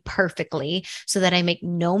journey perfectly, so that I make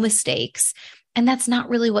no mistakes. And that's not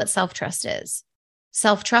really what self-trust is.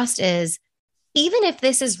 Self-trust is, even if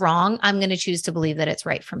this is wrong, I'm going to choose to believe that it's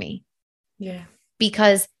right for me. Yeah.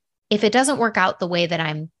 Because if it doesn't work out the way that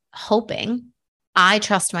I'm hoping, I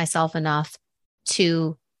trust myself enough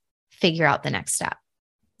to figure out the next step.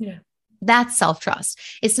 Yeah. That's self-trust.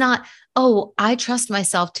 It's not, oh, I trust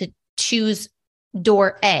myself to choose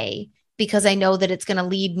door A because I know that it's going to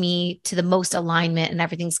lead me to the most alignment and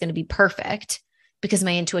everything's going to be perfect because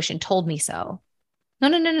my intuition told me so.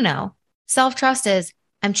 No. Self-trust is,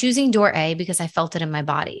 I'm choosing door A because I felt it in my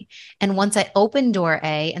body. And once I open door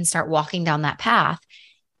A and start walking down that path,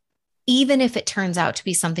 even if it turns out to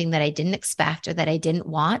be something that I didn't expect or that I didn't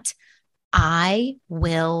want, I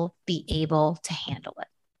will be able to handle it.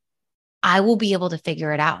 I will be able to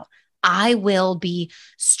figure it out. I will be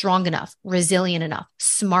strong enough, resilient enough,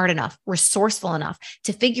 smart enough, resourceful enough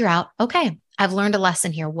to figure out, okay, I've learned a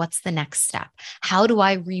lesson here. What's the next step? How do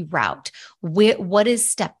I reroute? What is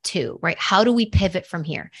step 2, right? How do we pivot from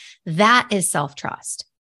here? That is self-trust.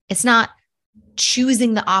 It's not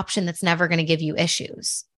choosing the option that's never going to give you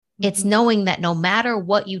issues. It's knowing that no matter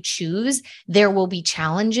what you choose, there will be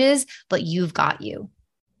challenges, but you've got you.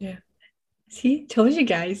 Yeah. See, told you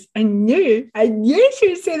guys. I knew she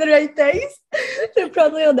would say the right things. They're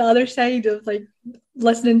probably on the other side of like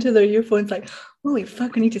listening to their earphones, like, holy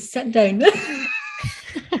fuck, I need to sit down.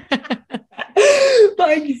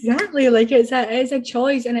 But exactly, like it's a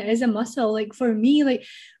choice and it is a muscle. Like for me, like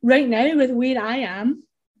right now with where I am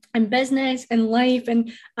in business and life,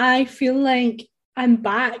 and I feel like I'm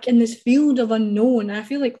back in this field of unknown. I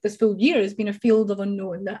feel like this full year has been a field of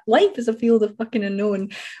unknown. That life is a field of fucking unknown.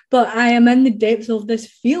 But I am in the depths of this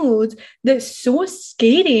field that's so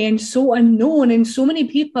scary and so unknown. And so many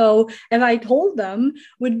people, if I told them,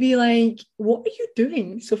 would be like, what are you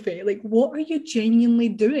doing, Sophie? Like, what are you genuinely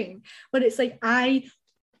doing? But it's like, I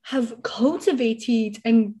have cultivated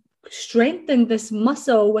and strengthened this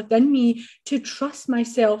muscle within me to trust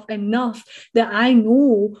myself enough that I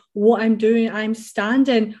know what I'm doing. I'm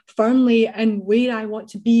standing firmly in where I want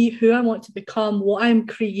to be, who I want to become, what I'm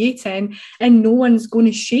creating, and no one's going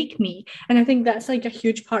to shake me. And I think that's like a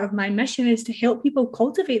huge part of my mission, is to help people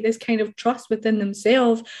cultivate this kind of trust within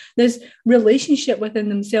themselves, this relationship within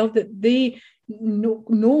themselves, that they know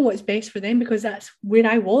what's best for them, because that's where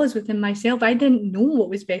I was within myself. I didn't know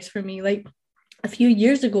what was best for me. Like a few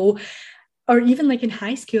years ago, or even like in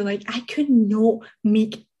high school, like I could not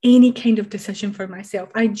make any kind of decision for myself.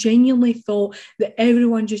 I genuinely thought that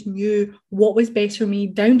everyone just knew what was best for me,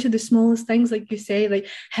 down to the smallest things, like you say, like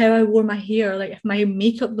how I wore my hair, like if my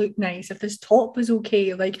makeup looked nice, if this top was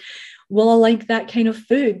okay, like will I like that kind of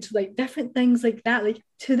food, like different things like that. Like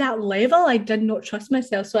to that level, I did not trust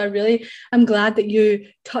myself. So I'm glad that you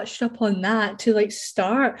touched upon that, to like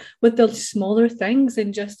start with the smaller things,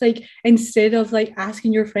 and just like, instead of like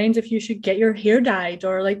asking your friends if you should get your hair dyed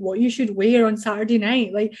or like what you should wear on Saturday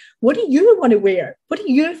night, like what do you want to wear? What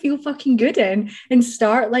do you feel fucking good in? And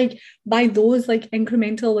start like by those like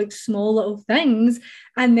incremental, like small little things,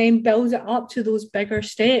 and then build it up to those bigger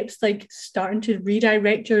steps, like starting to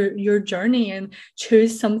redirect your journey and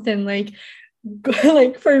choose something like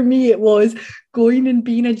for me it was going and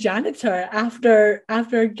being a janitor after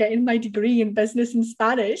getting my degree in business and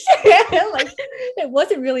Spanish. Like it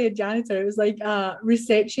wasn't really a janitor, it was like a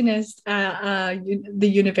receptionist at the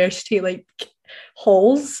university, like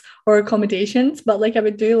halls or accommodations, but like I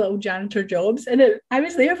would do little janitor jobs, and I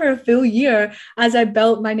was there for a full year as I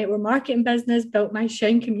built my network marketing business, built my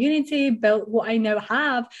Shine community, built what I now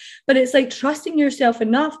have. But it's like trusting yourself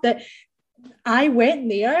enough that I went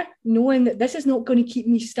there knowing that this is not going to keep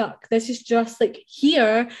me stuck. This is just like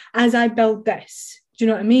here as I build this. Do you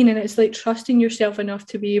know what I mean? And it's like trusting yourself enough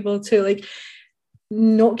to be able to like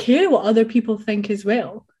not care what other people think as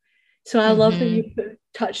well. So I love that you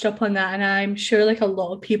touched up on that, and I'm sure like a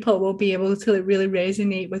lot of people will be able to like really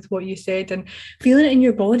resonate with what you said and feeling it in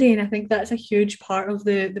your body. And I think that's a huge part of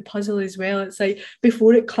the puzzle as well. It's like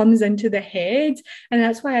before it comes into the head, and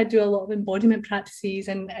that's why I do a lot of embodiment practices.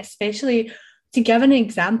 And especially to give an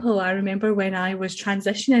example, I remember when I was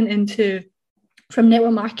transitioning into from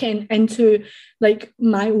network marketing into like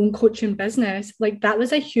my own coaching business, like that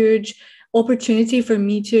was a huge opportunity for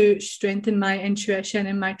me to strengthen my intuition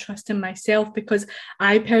and my trust in myself, because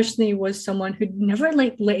I personally was someone who never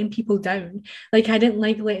liked letting people down. Like I didn't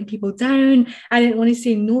like letting people down. I didn't want to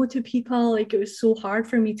say no to people. Like it was so hard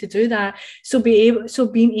for me to do that. So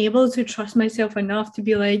being able to trust myself enough to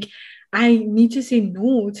be like, I need to say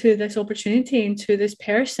no to this opportunity and to this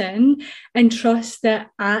person, and trust that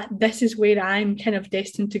this is where I'm kind of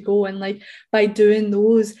destined to go. And like by doing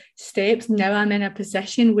those steps, now I'm in a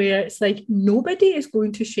position where it's like nobody is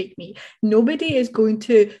going to shake me. Nobody is going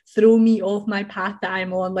to throw me off my path that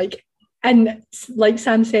I'm on. Like, and like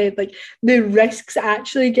Sam said, like the risks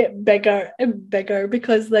actually get bigger and bigger,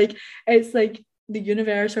 because like it's like the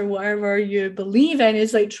universe or whatever you believe in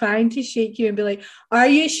is like trying to shake you and be like, are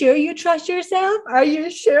you sure you trust yourself? Are you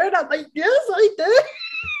sure? And I'm like, yes, I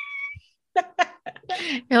do.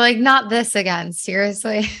 You're like, not this again.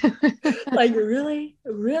 Seriously. Like, really?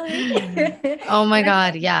 Oh my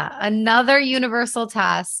God. Yeah. Another universal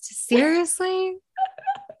test. Seriously.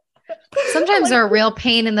 Sometimes they're a real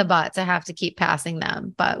pain in the butt to have to keep passing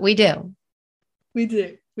them, but we do. We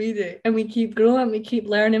do. And we keep growing, we keep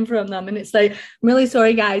learning from them. And it's like, I'm really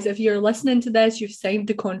sorry, guys, if you're listening to this, you've signed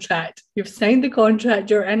the contract. You're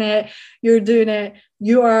in it, you're doing it.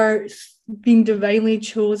 You are being divinely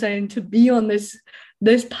chosen to be on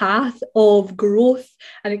this path of growth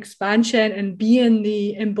and expansion and being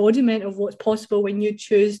the embodiment of what's possible when you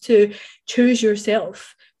choose to choose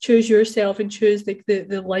yourself and choose like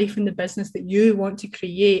the life and the business that you want to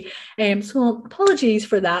create. So apologies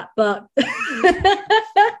for that, but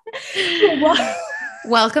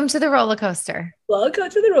welcome to the roller coaster. Welcome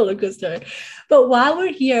to the roller coaster. But while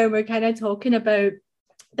we're here, we're kind of talking about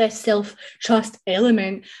this self-trust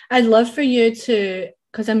element. I'd love for you to,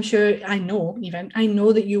 because I know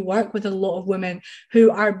that you work with a lot of women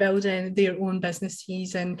who are building their own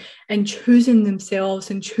businesses and choosing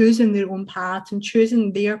themselves and choosing their own paths and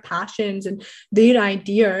choosing their passions and their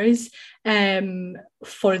ideas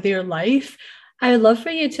for their life. I would love for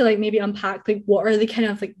you to like maybe unpack like what are the kind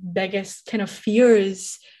of like biggest kind of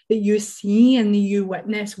fears that you see and that you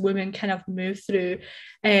witness women kind of move through,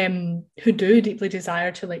 who do deeply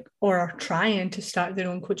desire to like, or are trying to start their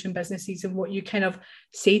own coaching businesses, and what you kind of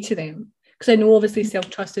say to them. Because I know obviously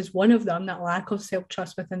self-trust is one of them, that lack of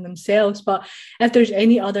self-trust within themselves. But if there's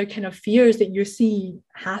any other kind of fears that you see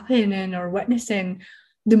happening or witnessing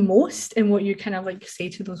the most, and what you kind of like say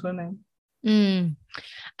to those women.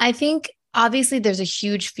 I think obviously there's a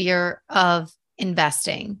huge fear of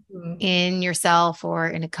investing in yourself or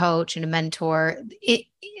in a coach and a mentor,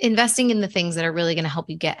 investing in the things that are really going to help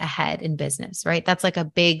you get ahead in business, right? That's like a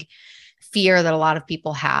big fear that a lot of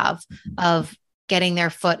people have of getting their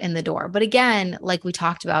foot in the door. But again, like we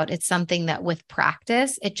talked about, it's something that with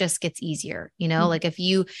practice, it just gets easier. You know, like if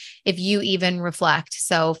you even reflect,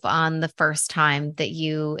 so on the first time that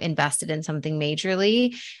you invested in something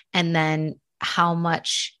majorly, and then how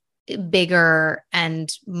much bigger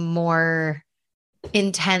and more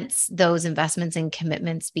intense those investments and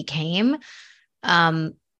commitments became,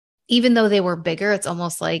 even though they were bigger, it's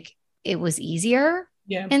almost like it was easier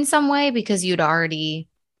in some way because you'd already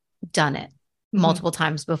done it multiple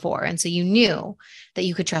times before. And so you knew that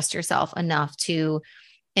you could trust yourself enough to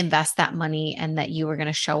invest that money and that you were going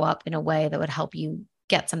to show up in a way that would help you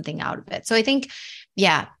get something out of it. So I think,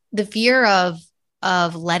 the fear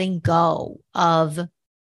of letting go of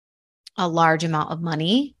a large amount of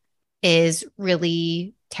money is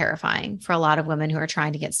really terrifying for a lot of women who are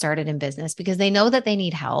trying to get started in business, because they know that they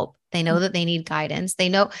need help. They know that they need guidance. They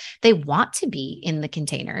know they want to be in the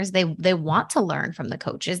containers. They want to learn from the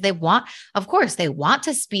coaches. Of course, they want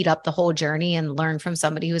to speed up the whole journey and learn from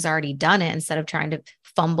somebody who's already done it instead of trying to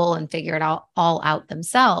fumble and figure it all out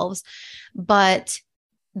themselves. But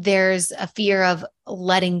there's a fear of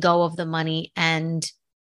letting go of the money and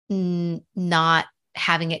not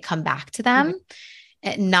having it come back to them.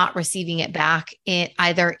 not receiving it back in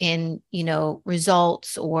either in,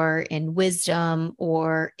 results or in wisdom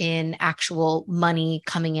or in actual money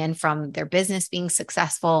coming in from their business being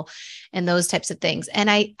successful and those types of things. And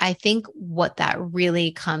I think what that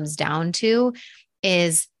really comes down to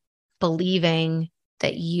is believing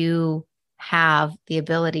that you have the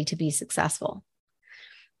ability to be successful.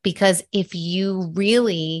 Because if you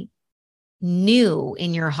really knew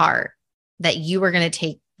in your heart that you were going to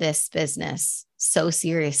take this business so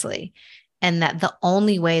seriously and that the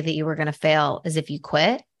only way that you were going to fail is if you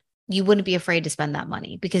quit, you wouldn't be afraid to spend that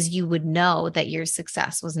money because you would know that your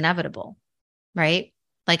success was inevitable, right?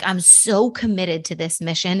 Like, I'm so committed to this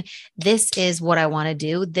mission. This is what I want to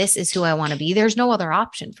do. This is who I want to be. There's no other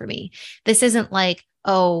option for me. This isn't like,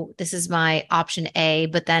 oh, this is my option A,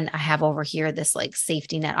 but then I have over here this like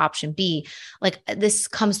safety net option B. Like, this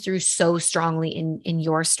comes through so strongly in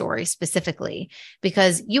your story specifically,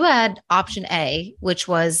 because you had option A, which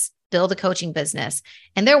was build a coaching business,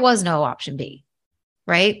 and there was no option B,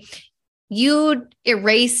 right? You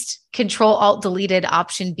erased Control Alt deleted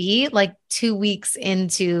option B like 2 weeks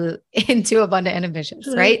into Abundant and Ambitious,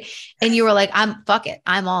 right? And you were like, fuck it,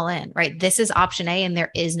 I'm all in, right? This is option A and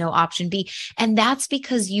there is no option B. And that's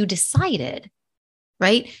because you decided,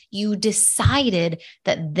 right? You decided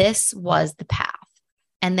that this was the path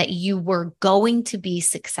and that you were going to be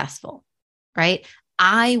successful, right?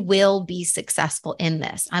 I will be successful in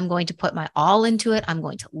this. I'm going to put my all into it. I'm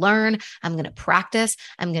going to learn. I'm going to practice.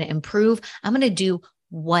 I'm going to improve. I'm going to do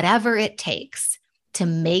whatever it takes to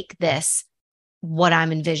make this what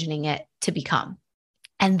I'm envisioning it to become.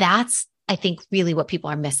 And that's, I think, really what people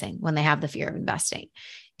are missing when they have the fear of investing,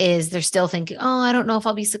 is they're still thinking, oh, I don't know if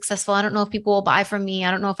I'll be successful. I don't know if people will buy from me. I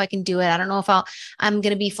don't know if I can do it. I don't know if I'm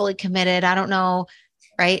going to be fully committed. I don't know.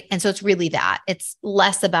 Right. And so it's really that. It's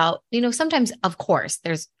less about, sometimes, of course,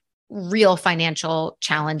 there's real financial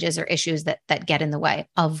challenges or issues that get in the way,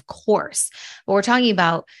 of course. But we're talking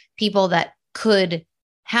about people that could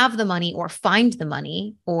have the money or find the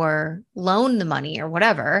money or loan the money or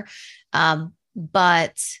whatever.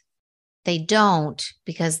 But they don't,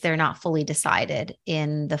 because they're not fully decided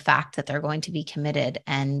in the fact that they're going to be committed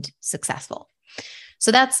and successful.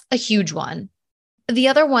 So that's a huge one. The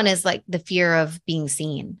other one is like the fear of being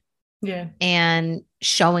seen, and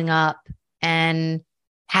showing up and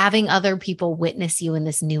having other people witness you in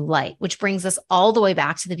this new light, which brings us all the way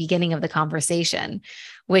back to the beginning of the conversation,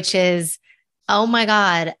 which is, oh my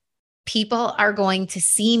God, people are going to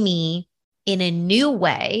see me in a new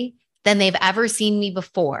way than they've ever seen me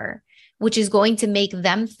before, which is going to make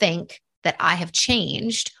them think that I have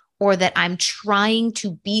changed or that I'm trying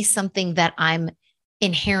to be something that I'm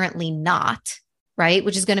inherently not. Right?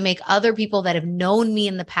 Which is going to make other people that have known me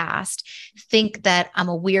in the past think that I'm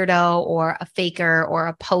a weirdo or a faker or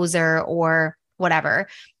a poser or whatever,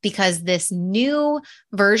 because this new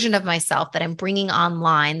version of myself that I'm bringing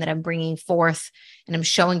online, that I'm bringing forth and I'm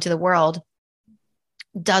showing to the world,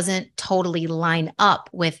 doesn't totally line up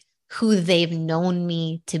with who they've known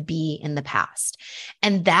me to be in the past.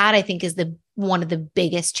 And that, I think, is one of the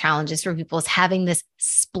biggest challenges for people, is having this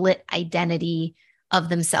split identity of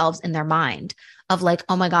themselves in their mind, of like,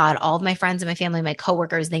 oh my God, all of my friends and my family, my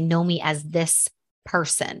coworkers, they know me as this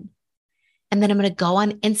person. And then I'm going to go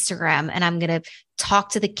on Instagram and I'm going to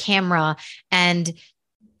talk to the camera and,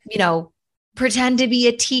 pretend to be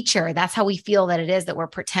a teacher. That's how we feel that it is, that we're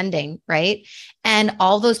pretending, right? And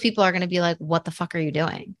all those people are going to be like, what the fuck are you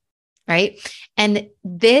doing? Right? And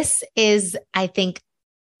this is, I think,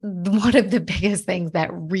 one of the biggest things that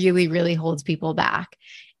really, really holds people back,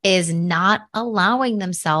 is not allowing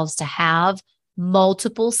themselves to have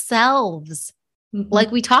multiple selves. Mm-hmm. Like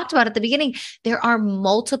we talked about at the beginning, there are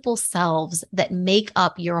multiple selves that make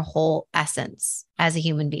up your whole essence as a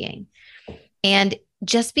human being. And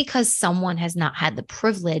just because someone has not had the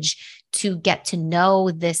privilege to get to know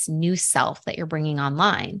this new self that you're bringing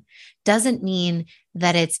online doesn't mean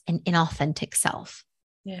that it's an inauthentic self.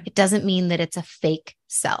 Yeah. It doesn't mean that it's a fake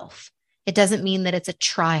self. It doesn't mean that it's a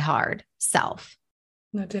try-hard self.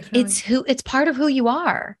 No, definitely. It's part of who you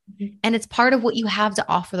are. Mm-hmm. And it's part of what you have to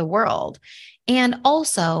offer the world. And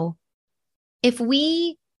also, if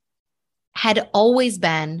we had always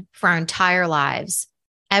been for our entire lives,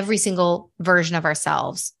 every single version of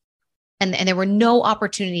ourselves, and there were no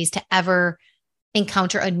opportunities to ever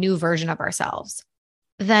encounter a new version of ourselves,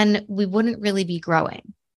 then we wouldn't really be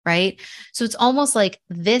growing. Right. So it's almost like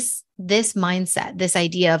this mindset, this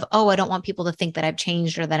idea of, oh, I don't want people to think that I've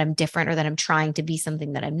changed or that I'm different or that I'm trying to be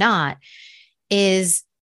something that I'm not, is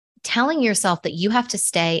telling yourself that you have to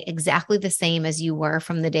stay exactly the same as you were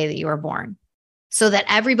from the day that you were born. so that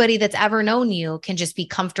everybody that's ever known you can just be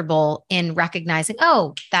comfortable in recognizing,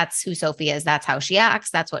 oh, that's who Sophie is. That's how she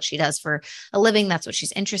acts. That's what she does for a living. That's what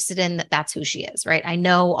she's interested in. That's who she is, right? I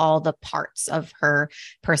know all the parts of her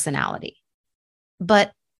personality.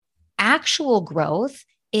 But actual growth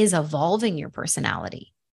is evolving your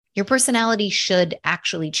personality. Your personality should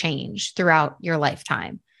actually change throughout your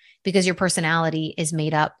lifetime because your personality is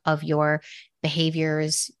made up of your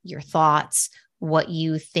behaviors, your thoughts, what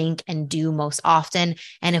you think and do most often.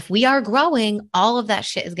 And if we are growing, all of that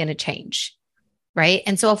shit is going to change. Right.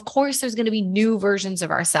 And so, of course, there's going to be new versions of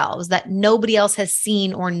ourselves that nobody else has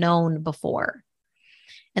seen or known before.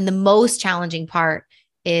 And the most challenging part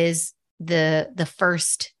is the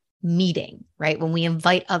first meeting, right? When we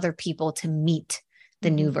invite other people to meet the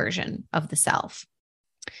new version of the self.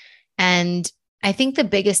 And I think the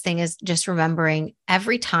biggest thing is just remembering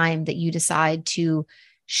every time that you decide to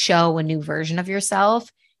show a new version of yourself,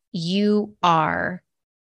 you are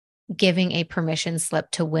giving a permission slip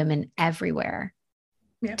to women everywhere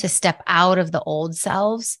to step out of the old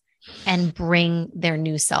selves and bring their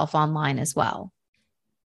new self online as well.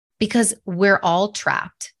 Because we're all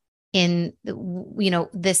trapped in,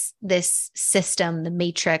 this system, the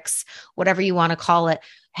matrix, whatever you want to call it,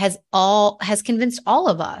 has convinced all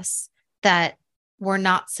of us that we're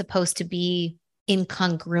not supposed to be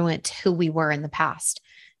incongruent to who we were in the past.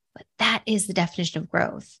 But that is the definition of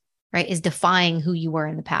growth, right? Is defying who you were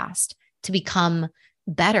in the past to become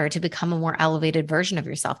better, to become a more elevated version of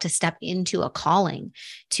yourself, to step into a calling,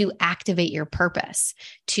 to activate your purpose,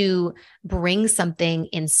 to bring something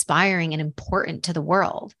inspiring and important to the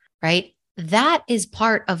world, right? That is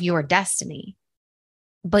part of your destiny.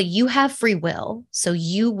 But you have free will, so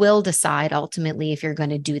you will decide ultimately if you're going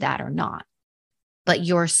to do that or not. But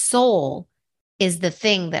your soul is the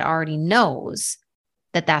thing that already knows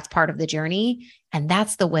that that's part of the journey. And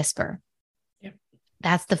that's the whisper. Yep.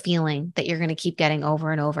 That's the feeling that you're going to keep getting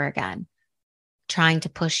over and over again, trying to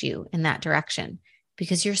push you in that direction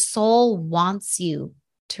because your soul wants you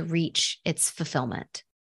to reach its fulfillment.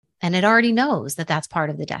 And it already knows that that's part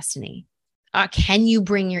of the destiny. Can you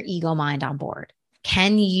bring your ego mind on board?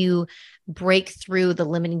 Can you break through the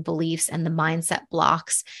limiting beliefs and the mindset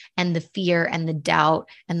blocks and the fear and the doubt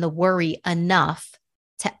and the worry enough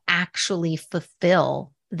to actually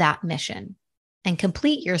fulfill that mission and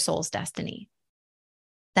complete your soul's destiny?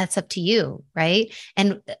 That's up to you, right?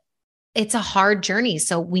 And it's a hard journey.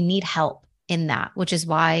 So we need help in that, which is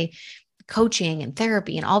why coaching and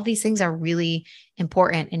therapy and all these things are really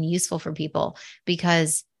important and useful for people,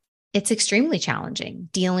 because it's extremely challenging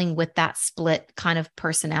dealing with that split kind of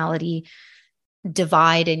personality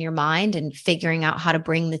divide in your mind and figuring out how to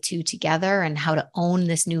bring the two together and how to own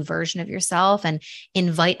this new version of yourself and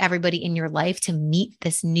invite everybody in your life to meet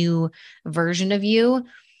this new version of you.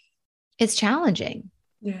 It's challenging.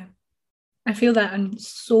 Yeah. I feel that on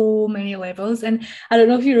so many levels. And I don't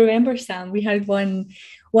know if you remember, Sam, we had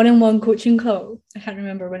one-on-one coaching call. I can't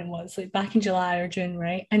remember when it was, like back in July or June,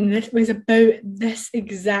 right? And this was about this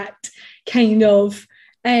exact kind of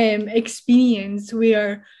experience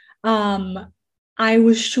where I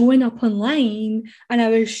was showing up online and I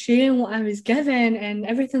was sharing what I was given and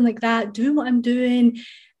everything like that, doing what I'm doing,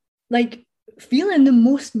 like feeling the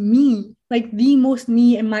most me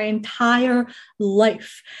in my entire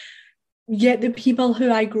life. Yet the people who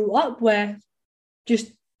I grew up with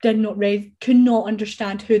just could not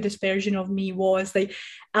understand who this version of me was. Like,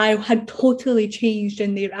 I had totally changed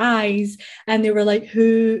in their eyes, and they were like,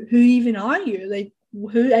 who even are you? Like,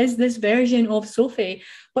 who is this version of Sophie?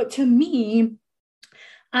 But to me,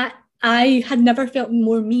 I had never felt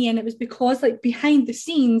more me, and it was because, like, behind the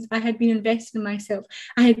scenes, I had been investing in myself.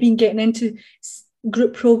 I had been getting into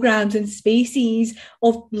group programs and spaces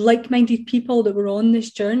of like-minded people that were on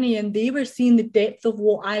this journey, and they were seeing the depth of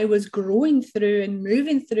what I was growing through and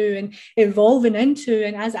moving through and evolving into.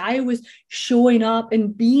 And as I was showing up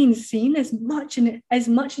and being seen, as much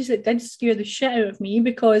as it did scare the shit out of me,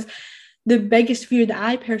 because the biggest fear that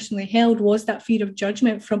I personally held was that fear of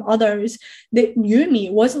judgment from others that knew me.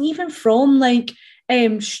 It wasn't even from like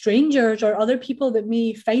strangers or other people that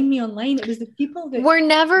may find me online. It was the people that we're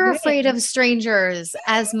never afraid of strangers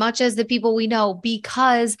as much as the people we know,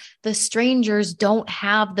 because the strangers don't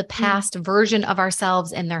have the past version of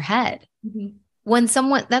ourselves in their head.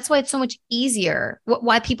 Mm-hmm. That's why it's so much easier.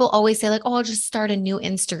 Why people always say like, oh, I'll just start a new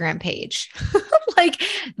Instagram page. Like,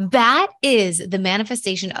 that is the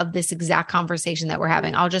manifestation of this exact conversation that we're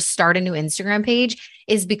having. I'll just start a new Instagram page,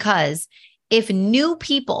 is because if new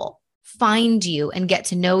people find you and get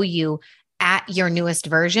to know you at your newest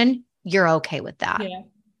version, you're okay with that. Yeah.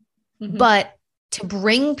 Mm-hmm. But to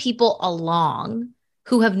bring people along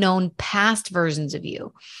who have known past versions of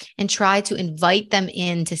you and try to invite them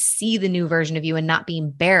in to see the new version of you and not be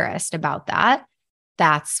embarrassed about that,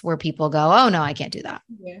 that's where people go, oh no, I can't do that.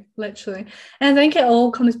 Yeah, literally. And I think it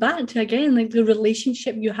all comes back to, again, like the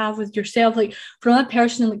relationship you have with yourself. Like from a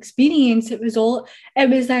personal experience, it was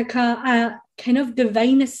like a kind of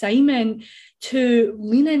divine assignment to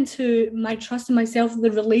lean into my trust in myself,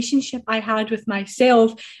 the relationship I had with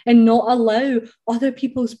myself, and not allow other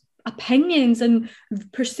people's opinions and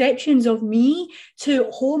perceptions of me to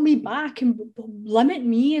hold me back and limit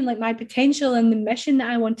me and like my potential and the mission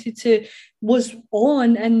that I wanted to was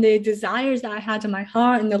on, and the desires that I had in my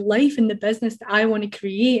heart, and the life and the business that I want to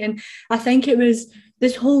create. And I think it was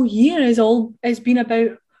this whole year has been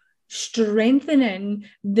about strengthening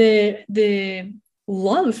the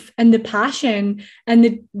love and the passion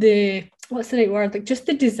and the what's the right word, like just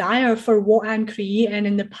the desire for what I'm creating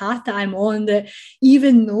and the path that I'm on, that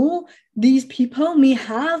even though these people may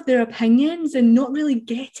have their opinions and not really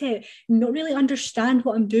get it, not really understand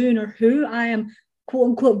what I'm doing or who I am,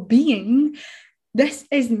 quote unquote, being, this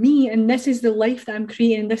is me and this is the life that I'm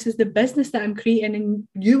creating, this is the business that I'm creating, and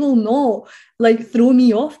you will not like throw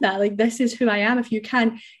me off that. Like, this is who I am. If you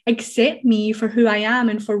can't accept me for who I am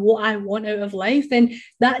and for what I want out of life, then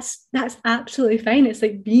that's absolutely fine. It's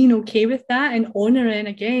like being okay with that and honoring,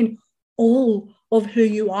 again, all of who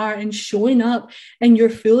you are and showing up in your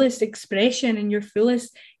fullest expression and your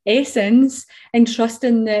fullest essence, and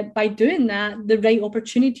trusting that by doing that, the right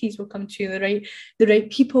opportunities will come to you, the right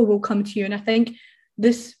people will come to you. And I think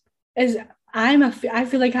this is, I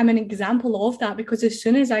feel like I'm an example of that, because as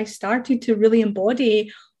soon as I started to really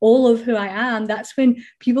embody all of who I am, that's when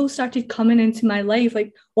people started coming into my life,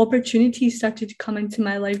 like opportunities started to come into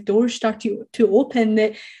my life, doors started to open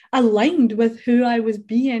that aligned with who I was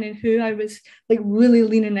being and who I was like really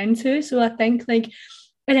leaning into. So I think like,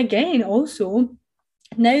 and again, also,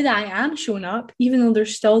 now that I am showing up, even though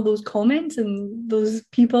there's still those comments and those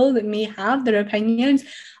people that may have their opinions,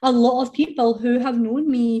 a lot of people who have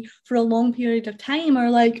known me for a long period of time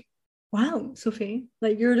are like, wow, Sophie,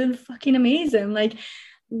 like you're doing fucking amazing. Like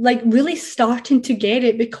really starting to get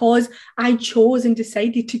it, because I chose and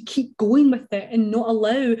decided to keep going with it and not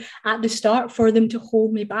allow at the start for them to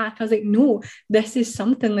hold me back. I was like, no, this is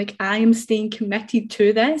something, like I am staying committed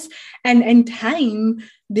to this, and in time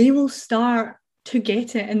they will start to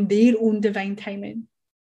get it in their own divine timing.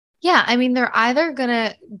 Yeah, I mean, they're either going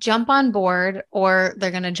to jump on board or they're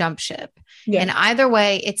going to jump ship. Yeah. And either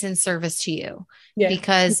way, it's in service to you,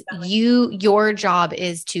 because exactly. your job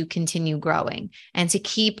is to continue growing and to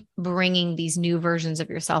keep bringing these new versions of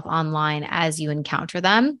yourself online as you encounter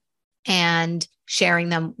them, and sharing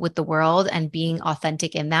them with the world and being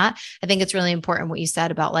authentic in that. I think it's really important what you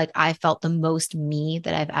said about like, I felt the most me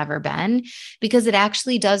that I've ever been, because it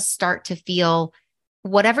actually does start to feel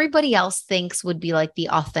what everybody else thinks would be like the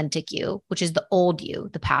authentic you, which is the old you,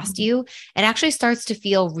 the past you. It actually starts to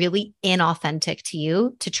feel really inauthentic to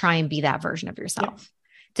you to try and be that version of yourself,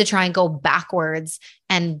 to try and go backwards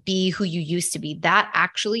and be who you used to be. That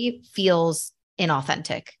actually feels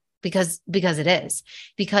inauthentic, because it is,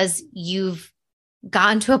 because you've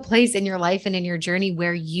gotten to a place in your life and in your journey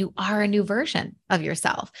where you are a new version of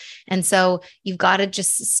yourself. And so you've got to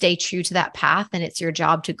just stay true to that path, and it's your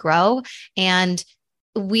job to grow. And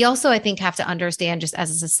we also, I think, have to understand, just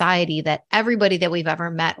as a society, that everybody that we've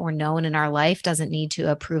ever met or known in our life doesn't need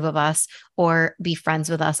to approve of us or be friends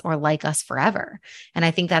with us or like us forever. And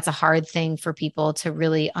I think that's a hard thing for people to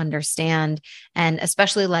really understand, and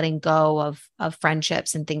especially letting go of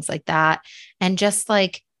friendships and things like that. And just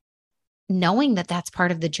like knowing that that's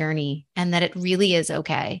part of the journey and that it really is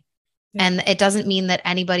okay. Yeah. And it doesn't mean that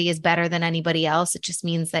anybody is better than anybody else. It just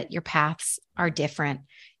means that your paths are different,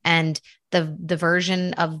 and the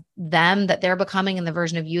version of them that they're becoming and the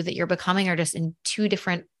version of you that you're becoming are just in two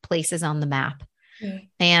different places on the map. Yeah.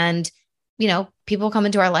 And, you know, people come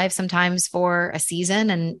into our life sometimes for a season,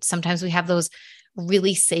 and sometimes we have those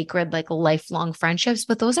really sacred, like lifelong friendships,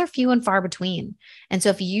 but those are few and far between. And so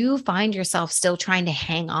if you find yourself still trying to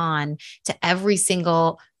hang on to every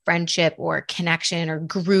single friendship or connection or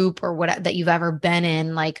group or what that you've ever been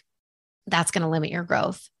in, like that's going to limit your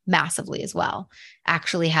growth massively as well.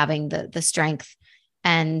 Actually having the strength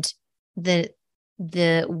and the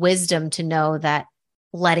wisdom to know that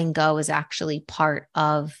letting go is actually part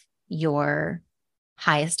of your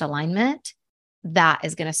highest alignment, that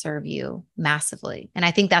is going to serve you massively. And I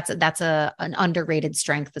think that's an underrated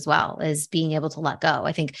strength as well, is being able to let go.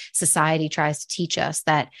 I think society tries to teach us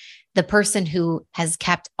that the person who has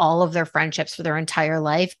kept all of their friendships for their entire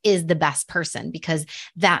life is the best person, because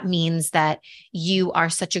that means that you are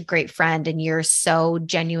such a great friend and you're so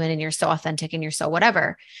genuine and you're so authentic and you're so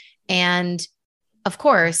whatever. And of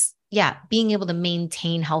course, yeah, being able to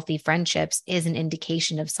maintain healthy friendships is an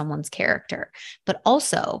indication of someone's character, but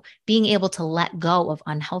also being able to let go of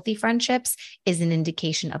unhealthy friendships is an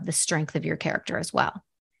indication of the strength of your character as well.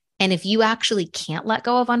 And if you actually can't let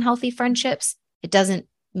go of unhealthy friendships, it doesn't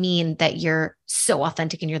mean that you're so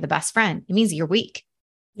authentic and you're the best friend. It means that you're weak.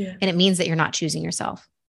 Yeah. And it means that you're not choosing yourself.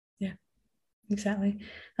 Yeah, exactly.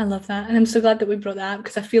 I love that. And I'm so glad that we brought that up,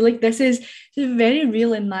 because I feel like this is very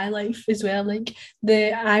real in my life as well. Like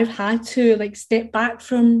I've had to like step back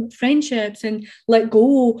from friendships and let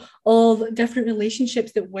go of different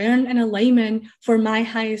relationships that weren't in alignment for my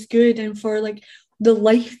highest good and for like the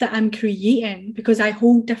life that I'm creating, because I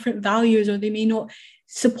hold different values, or they may not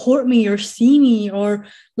support me or see me or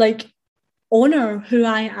like honor who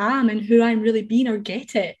I am and who I'm really being, or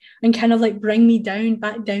get it and kind of like bring me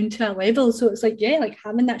back down to a level. So it's like, yeah, like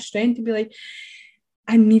having that strength to be like,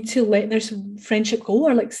 I need to let this friendship go,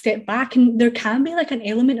 or like step back. And there can be like an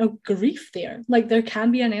element of grief there. Like there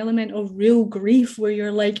can be an element of real grief where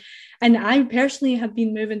you're like, and I personally have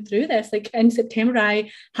been moving through this. Like in September,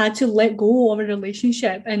 I had to let go of a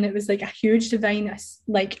relationship, and it was like a huge divine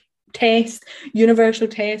like test, universal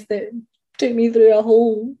test that took me through a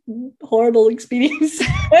whole horrible experience.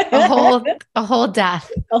 a whole death.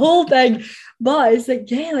 A whole thing. But it's like,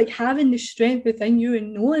 yeah, like having the strength within you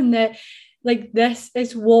and knowing that like this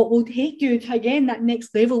is what will take you to, again, that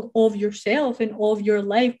next level of yourself and of your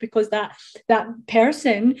life, because that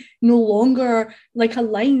person no longer like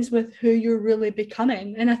aligns with who you're really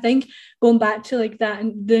becoming. And I think going back to like that,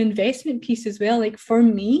 the investment piece as well, like for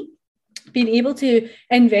me, being able to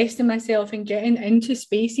invest in myself and getting into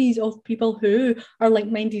spaces of people who are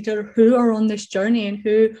like-minded or who are on this journey and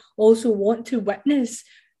who also want to witness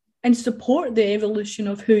and support the evolution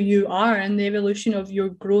of who you are and the evolution of your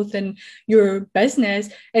growth and your business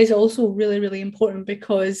is also really, really important,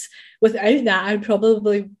 because without that, I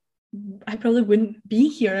probably wouldn't be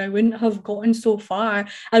here. I wouldn't have gotten so far.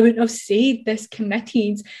 I wouldn't have stayed this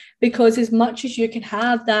committed, because as much as you can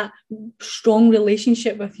have that strong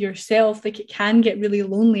relationship with yourself, like it can get really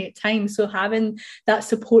lonely at times. So having that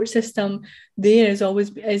support system there has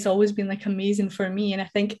always been like amazing for me. And I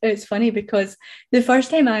think it's funny because the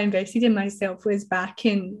first time I invested in myself was back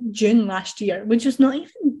in June last year, which is not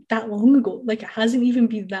even that long ago. Like it hasn't even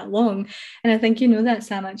been that long. And I think you know that,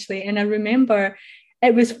 Sam, actually. And I remember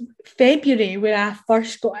it was February where I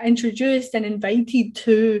first got introduced and invited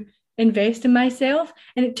to invest in myself.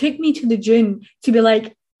 And it took me to the June to be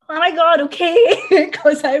like, oh my God, okay.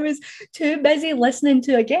 Because I was too busy listening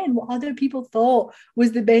to, again, what other people thought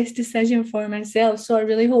was the best decision for myself. So I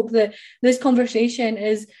really hope that this conversation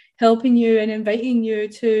is helping you and inviting you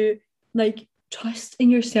to like trust in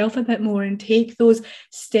yourself a bit more and take those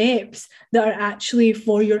steps that are actually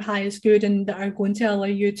for your highest good and that are going to allow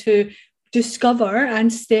you to discover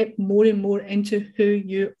and step more and more into who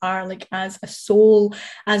you are, like as a soul,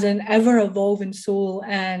 as an ever evolving soul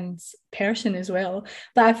and person as well.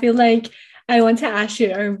 But I feel like I want to ask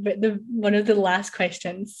you one of the last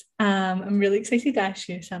questions. I'm really excited to ask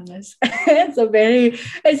you, Sam, this. It's a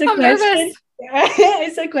I'm question. Nervous.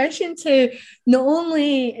 It's a question to not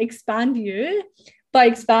only expand you, but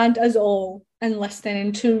expand us all and listening,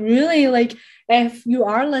 and to really like, if you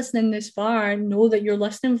are listening this far, know that you're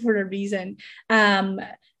listening for a reason. And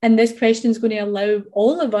this question is going to allow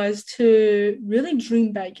all of us to really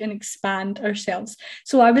dream big and expand ourselves.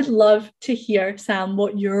 So I would love to hear, Sam,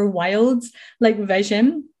 what your wild like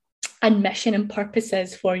vision and mission and purpose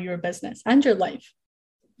is for your business and your life.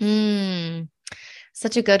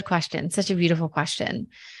 Such a good question. Such a beautiful question.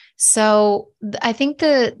 So I think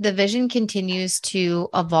the vision continues to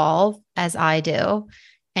evolve as I do.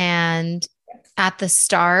 And at the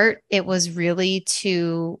start, it was really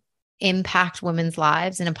to impact women's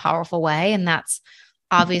lives in a powerful way. And that's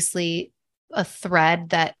obviously a thread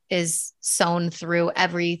that is sewn through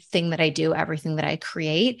everything that I do, everything that I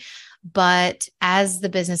create. But as the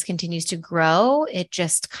business continues to grow, it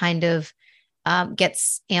just kind of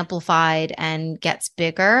gets amplified and gets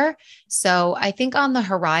bigger. So I think on the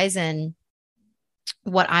horizon,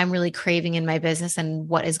 what I'm really craving in my business and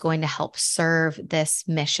what is going to help serve this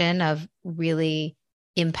mission of really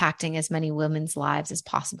impacting as many women's lives as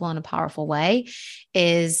possible in a powerful way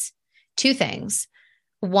is two things.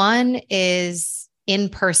 One is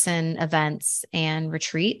in-person events and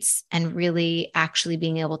retreats, and really actually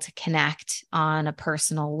being able to connect on a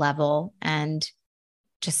personal level and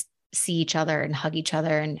just see each other and hug each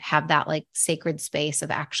other and have that like sacred space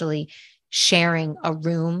of actually sharing a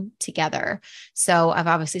room together. So I've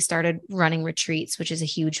obviously started running retreats, which is a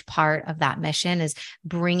huge part of that mission, is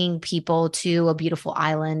bringing people to a beautiful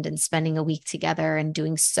island and spending a week together and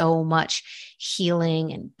doing so much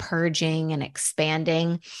healing and purging and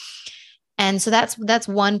expanding. And so that's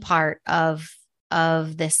one part of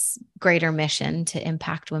this greater mission to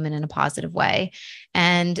impact women in a positive way.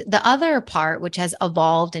 And the other part, which has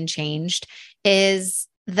evolved and changed, is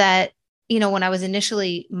that, when I was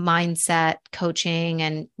initially mindset coaching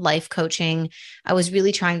and life coaching, I was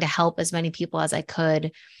really trying to help as many people as I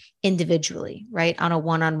could individually, right? On a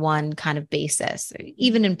one-on-one kind of basis,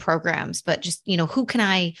 even in programs, but just,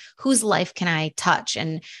 whose life can I touch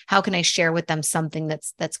and how can I share with them something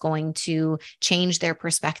that's going to change their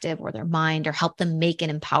perspective or their mind or help them make an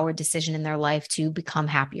empowered decision in their life to become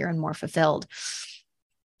happier and more fulfilled.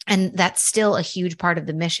 And that's still a huge part of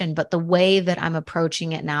the mission, but the way that I'm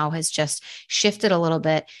approaching it now has just shifted a little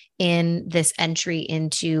bit in this entry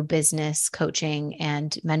into business coaching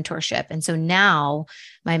and mentorship. And so now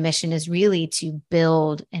my mission is really to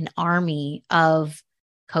build an army of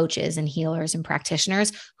coaches and healers and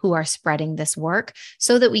practitioners who are spreading this work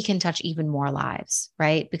so that we can touch even more lives,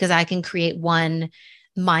 right? Because I can create one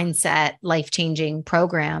mindset, life-changing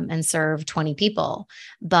program and serve 20 people.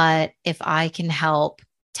 But if I can help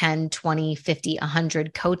 10, 20, 50,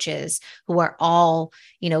 100 coaches who are all,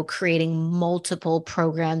 creating multiple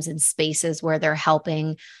programs and spaces where they're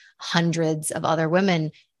helping hundreds of other women,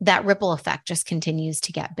 that ripple effect just continues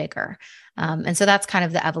to get bigger. And so that's kind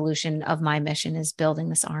of the evolution of my mission, is building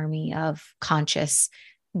this army of conscious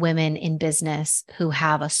women in business who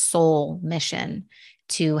have a soul mission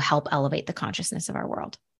to help elevate the consciousness of our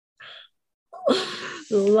world.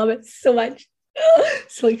 Love it so much.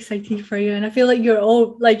 So excited for you, and I feel like you're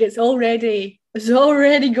all like it's already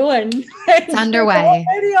going. It's underway.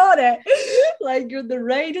 Already on it. Like the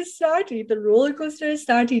ride has started, the roller coaster has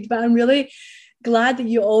started. But I'm really glad that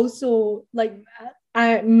you also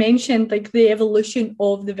I mentioned the evolution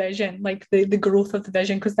of the vision, like the growth of the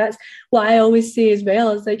vision, because that's what I always say as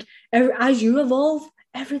well. Is as you evolve,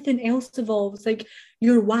 everything else evolves. Like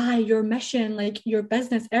your why, your mission, like your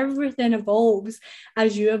business, everything evolves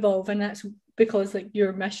as you evolve, and that's because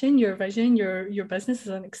your mission, your vision, your business is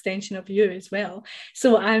an extension of you as well.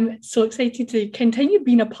 So I'm so excited to continue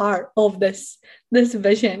being a part of this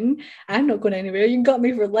vision. I'm not going anywhere. You got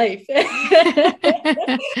me for life. But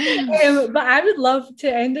I would love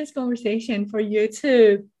to end this conversation for you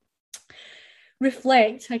to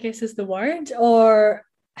reflect, I guess is the word, or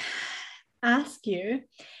ask you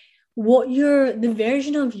what the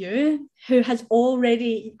version of you who has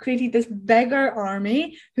already created this bigger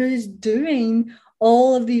army, who's doing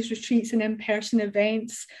all of these retreats and in-person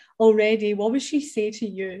events already, what would she say to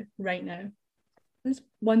you right now? There's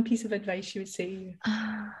one piece of advice she would say to you.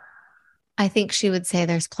 I think she would say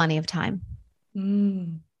there's plenty of time.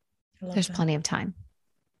 There's plenty of time.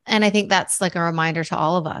 And I think that's like a reminder to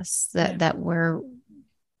all of us that we're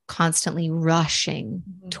constantly rushing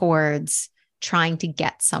towards trying to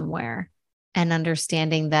get somewhere and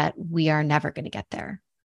understanding that we are never going to get there,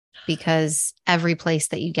 because every place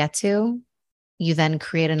that you get to, you then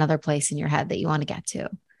create another place in your head that you want to get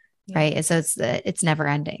to. Right. And so it's never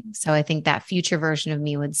ending. So I think that future version of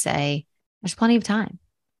me would say, there's plenty of time.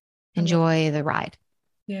 Enjoy the ride.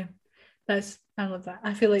 Yeah. I love that.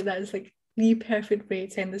 I feel like that is the perfect way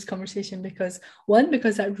to end this conversation, because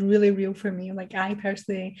that's really real for me. I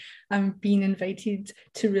personally am being invited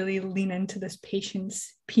to really lean into this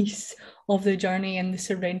patience piece of the journey and the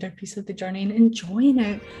surrender piece of the journey, and enjoying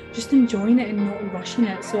it and not rushing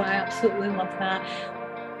it. So I absolutely love that.